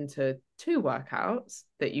that up into 2 workouts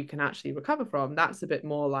that you can actually recover from, that's a bit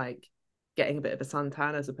more like getting a bit of a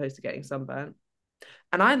suntan as opposed to getting sunburn.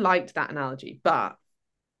 And I liked that analogy, but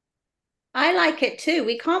I like it too.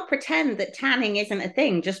 We can't pretend that tanning isn't a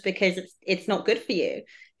thing just because it's not good for you.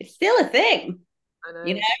 It's still a thing. I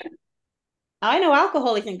You know. know, I know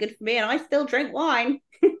alcohol isn't good for me and I still drink wine.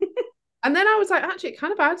 And then I was like, actually, it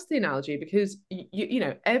kind of adds to the analogy because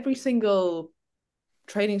every single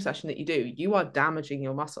training session that you do, you are damaging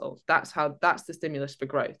your muscle. That's the stimulus for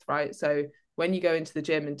growth, right? So when you go into the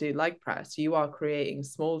gym and do leg press, you are creating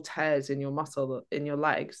small tears in your muscle in your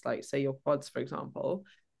legs, like say your quads, for example,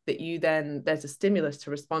 that you then there's a stimulus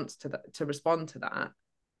to respond to that.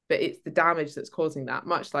 But it's the damage that's causing that,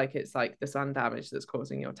 much like it's like the sun damage that's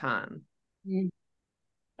causing your tan. Mm.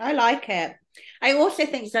 I like it. I also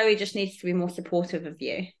think Zoe just needs to be more supportive of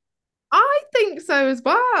you. I think so as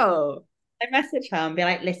well. I message her and be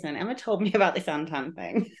like, listen, Emma told me about this suntan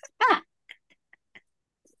thing.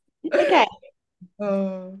 Okay.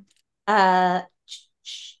 Oh. Uh,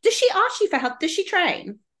 does she ask you for help? Does she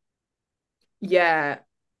train? Yeah.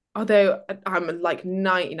 Although I'm like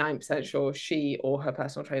 99% sure she or her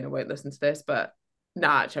personal trainer won't listen to this, but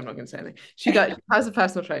nah, actually, I'm not going to say anything. She does, she has a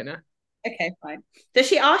personal trainer. Okay, fine. Does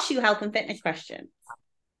she ask you health and fitness questions?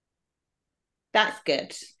 That's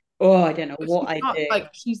good. Oh, I don't know But what she's I not do. like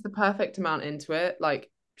she's the perfect amount into it.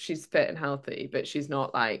 Like she's fit and healthy, but she's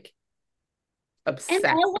not like Emma, obsessed.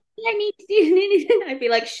 what do I need to do? I'd be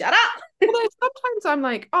like, shut up. Although sometimes I'm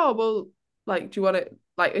like, oh well, like, do you want to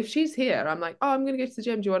like if she's here, I'm like, oh, I'm gonna go to the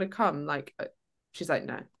gym. Do you want to come? Like, she's like,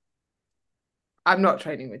 no, I'm not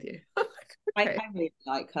training with you. I'm like, I okay. really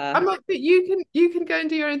like I'm her. like, but you can go and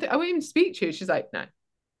do your own thing. I won't even speak to you. She's like, no.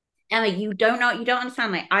 Emma, you don't know, you don't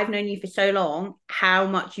understand. Like, I've known you for so long, how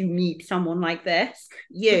much you need someone like this.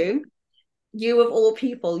 You of all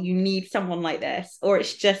people, you need someone like this, or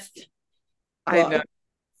it's just I know. what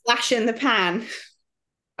flash in the pan.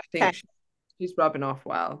 I Okay, think she's rubbing off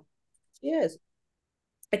well. cheers.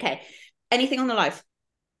 Okay, anything on the live?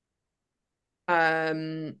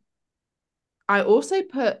 Um, I also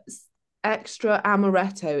put extra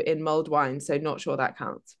amaretto in mulled wine, so not sure that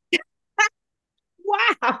counts.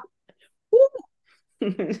 Wow.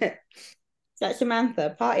 Is that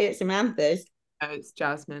Samantha? Party at Samantha's. Oh, it's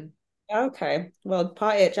jasmine. Okay, well,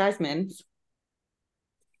 party at Jasmine's.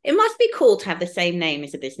 It must be cool to have the same name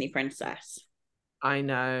as a Disney princess. I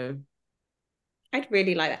know. I'd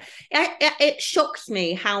really like that. It shocks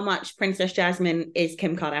me how much Princess Jasmine is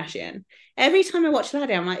Kim Kardashian. Every time I watch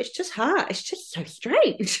that, I'm like, it's just her. It's just so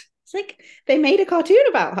strange. It's like they made a cartoon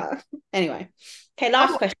about her. Anyway, okay,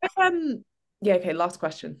 last Oh, question. yeah, okay, last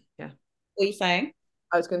question. Yeah. What are you saying?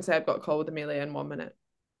 I was going to say I've got a call with Amelia in 1 minute.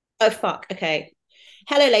 Oh, fuck. Okay.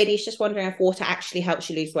 Hello, ladies. Just wondering if water actually helps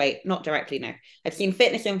you lose weight. Not directly, no. I've seen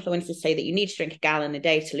fitness influencers say that you need to drink a gallon a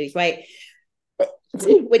day to lose weight.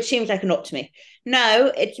 which seems like a lot to me.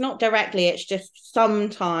 No, it's not directly. It's just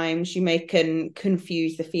sometimes you may can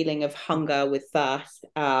confuse the feeling of hunger with thirst.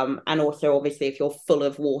 And also, obviously, if you're full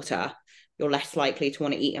of water, you're less likely to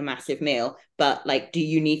want to eat a massive meal. But like, do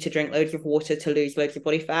you need to drink loads of water to lose loads of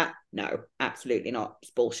body fat? No, absolutely not.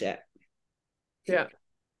 It's bullshit. Yeah.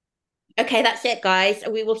 Okay, that's it, guys.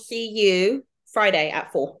 We will see you Friday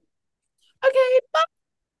at 4. Okay.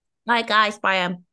 Bye, guys. Bye.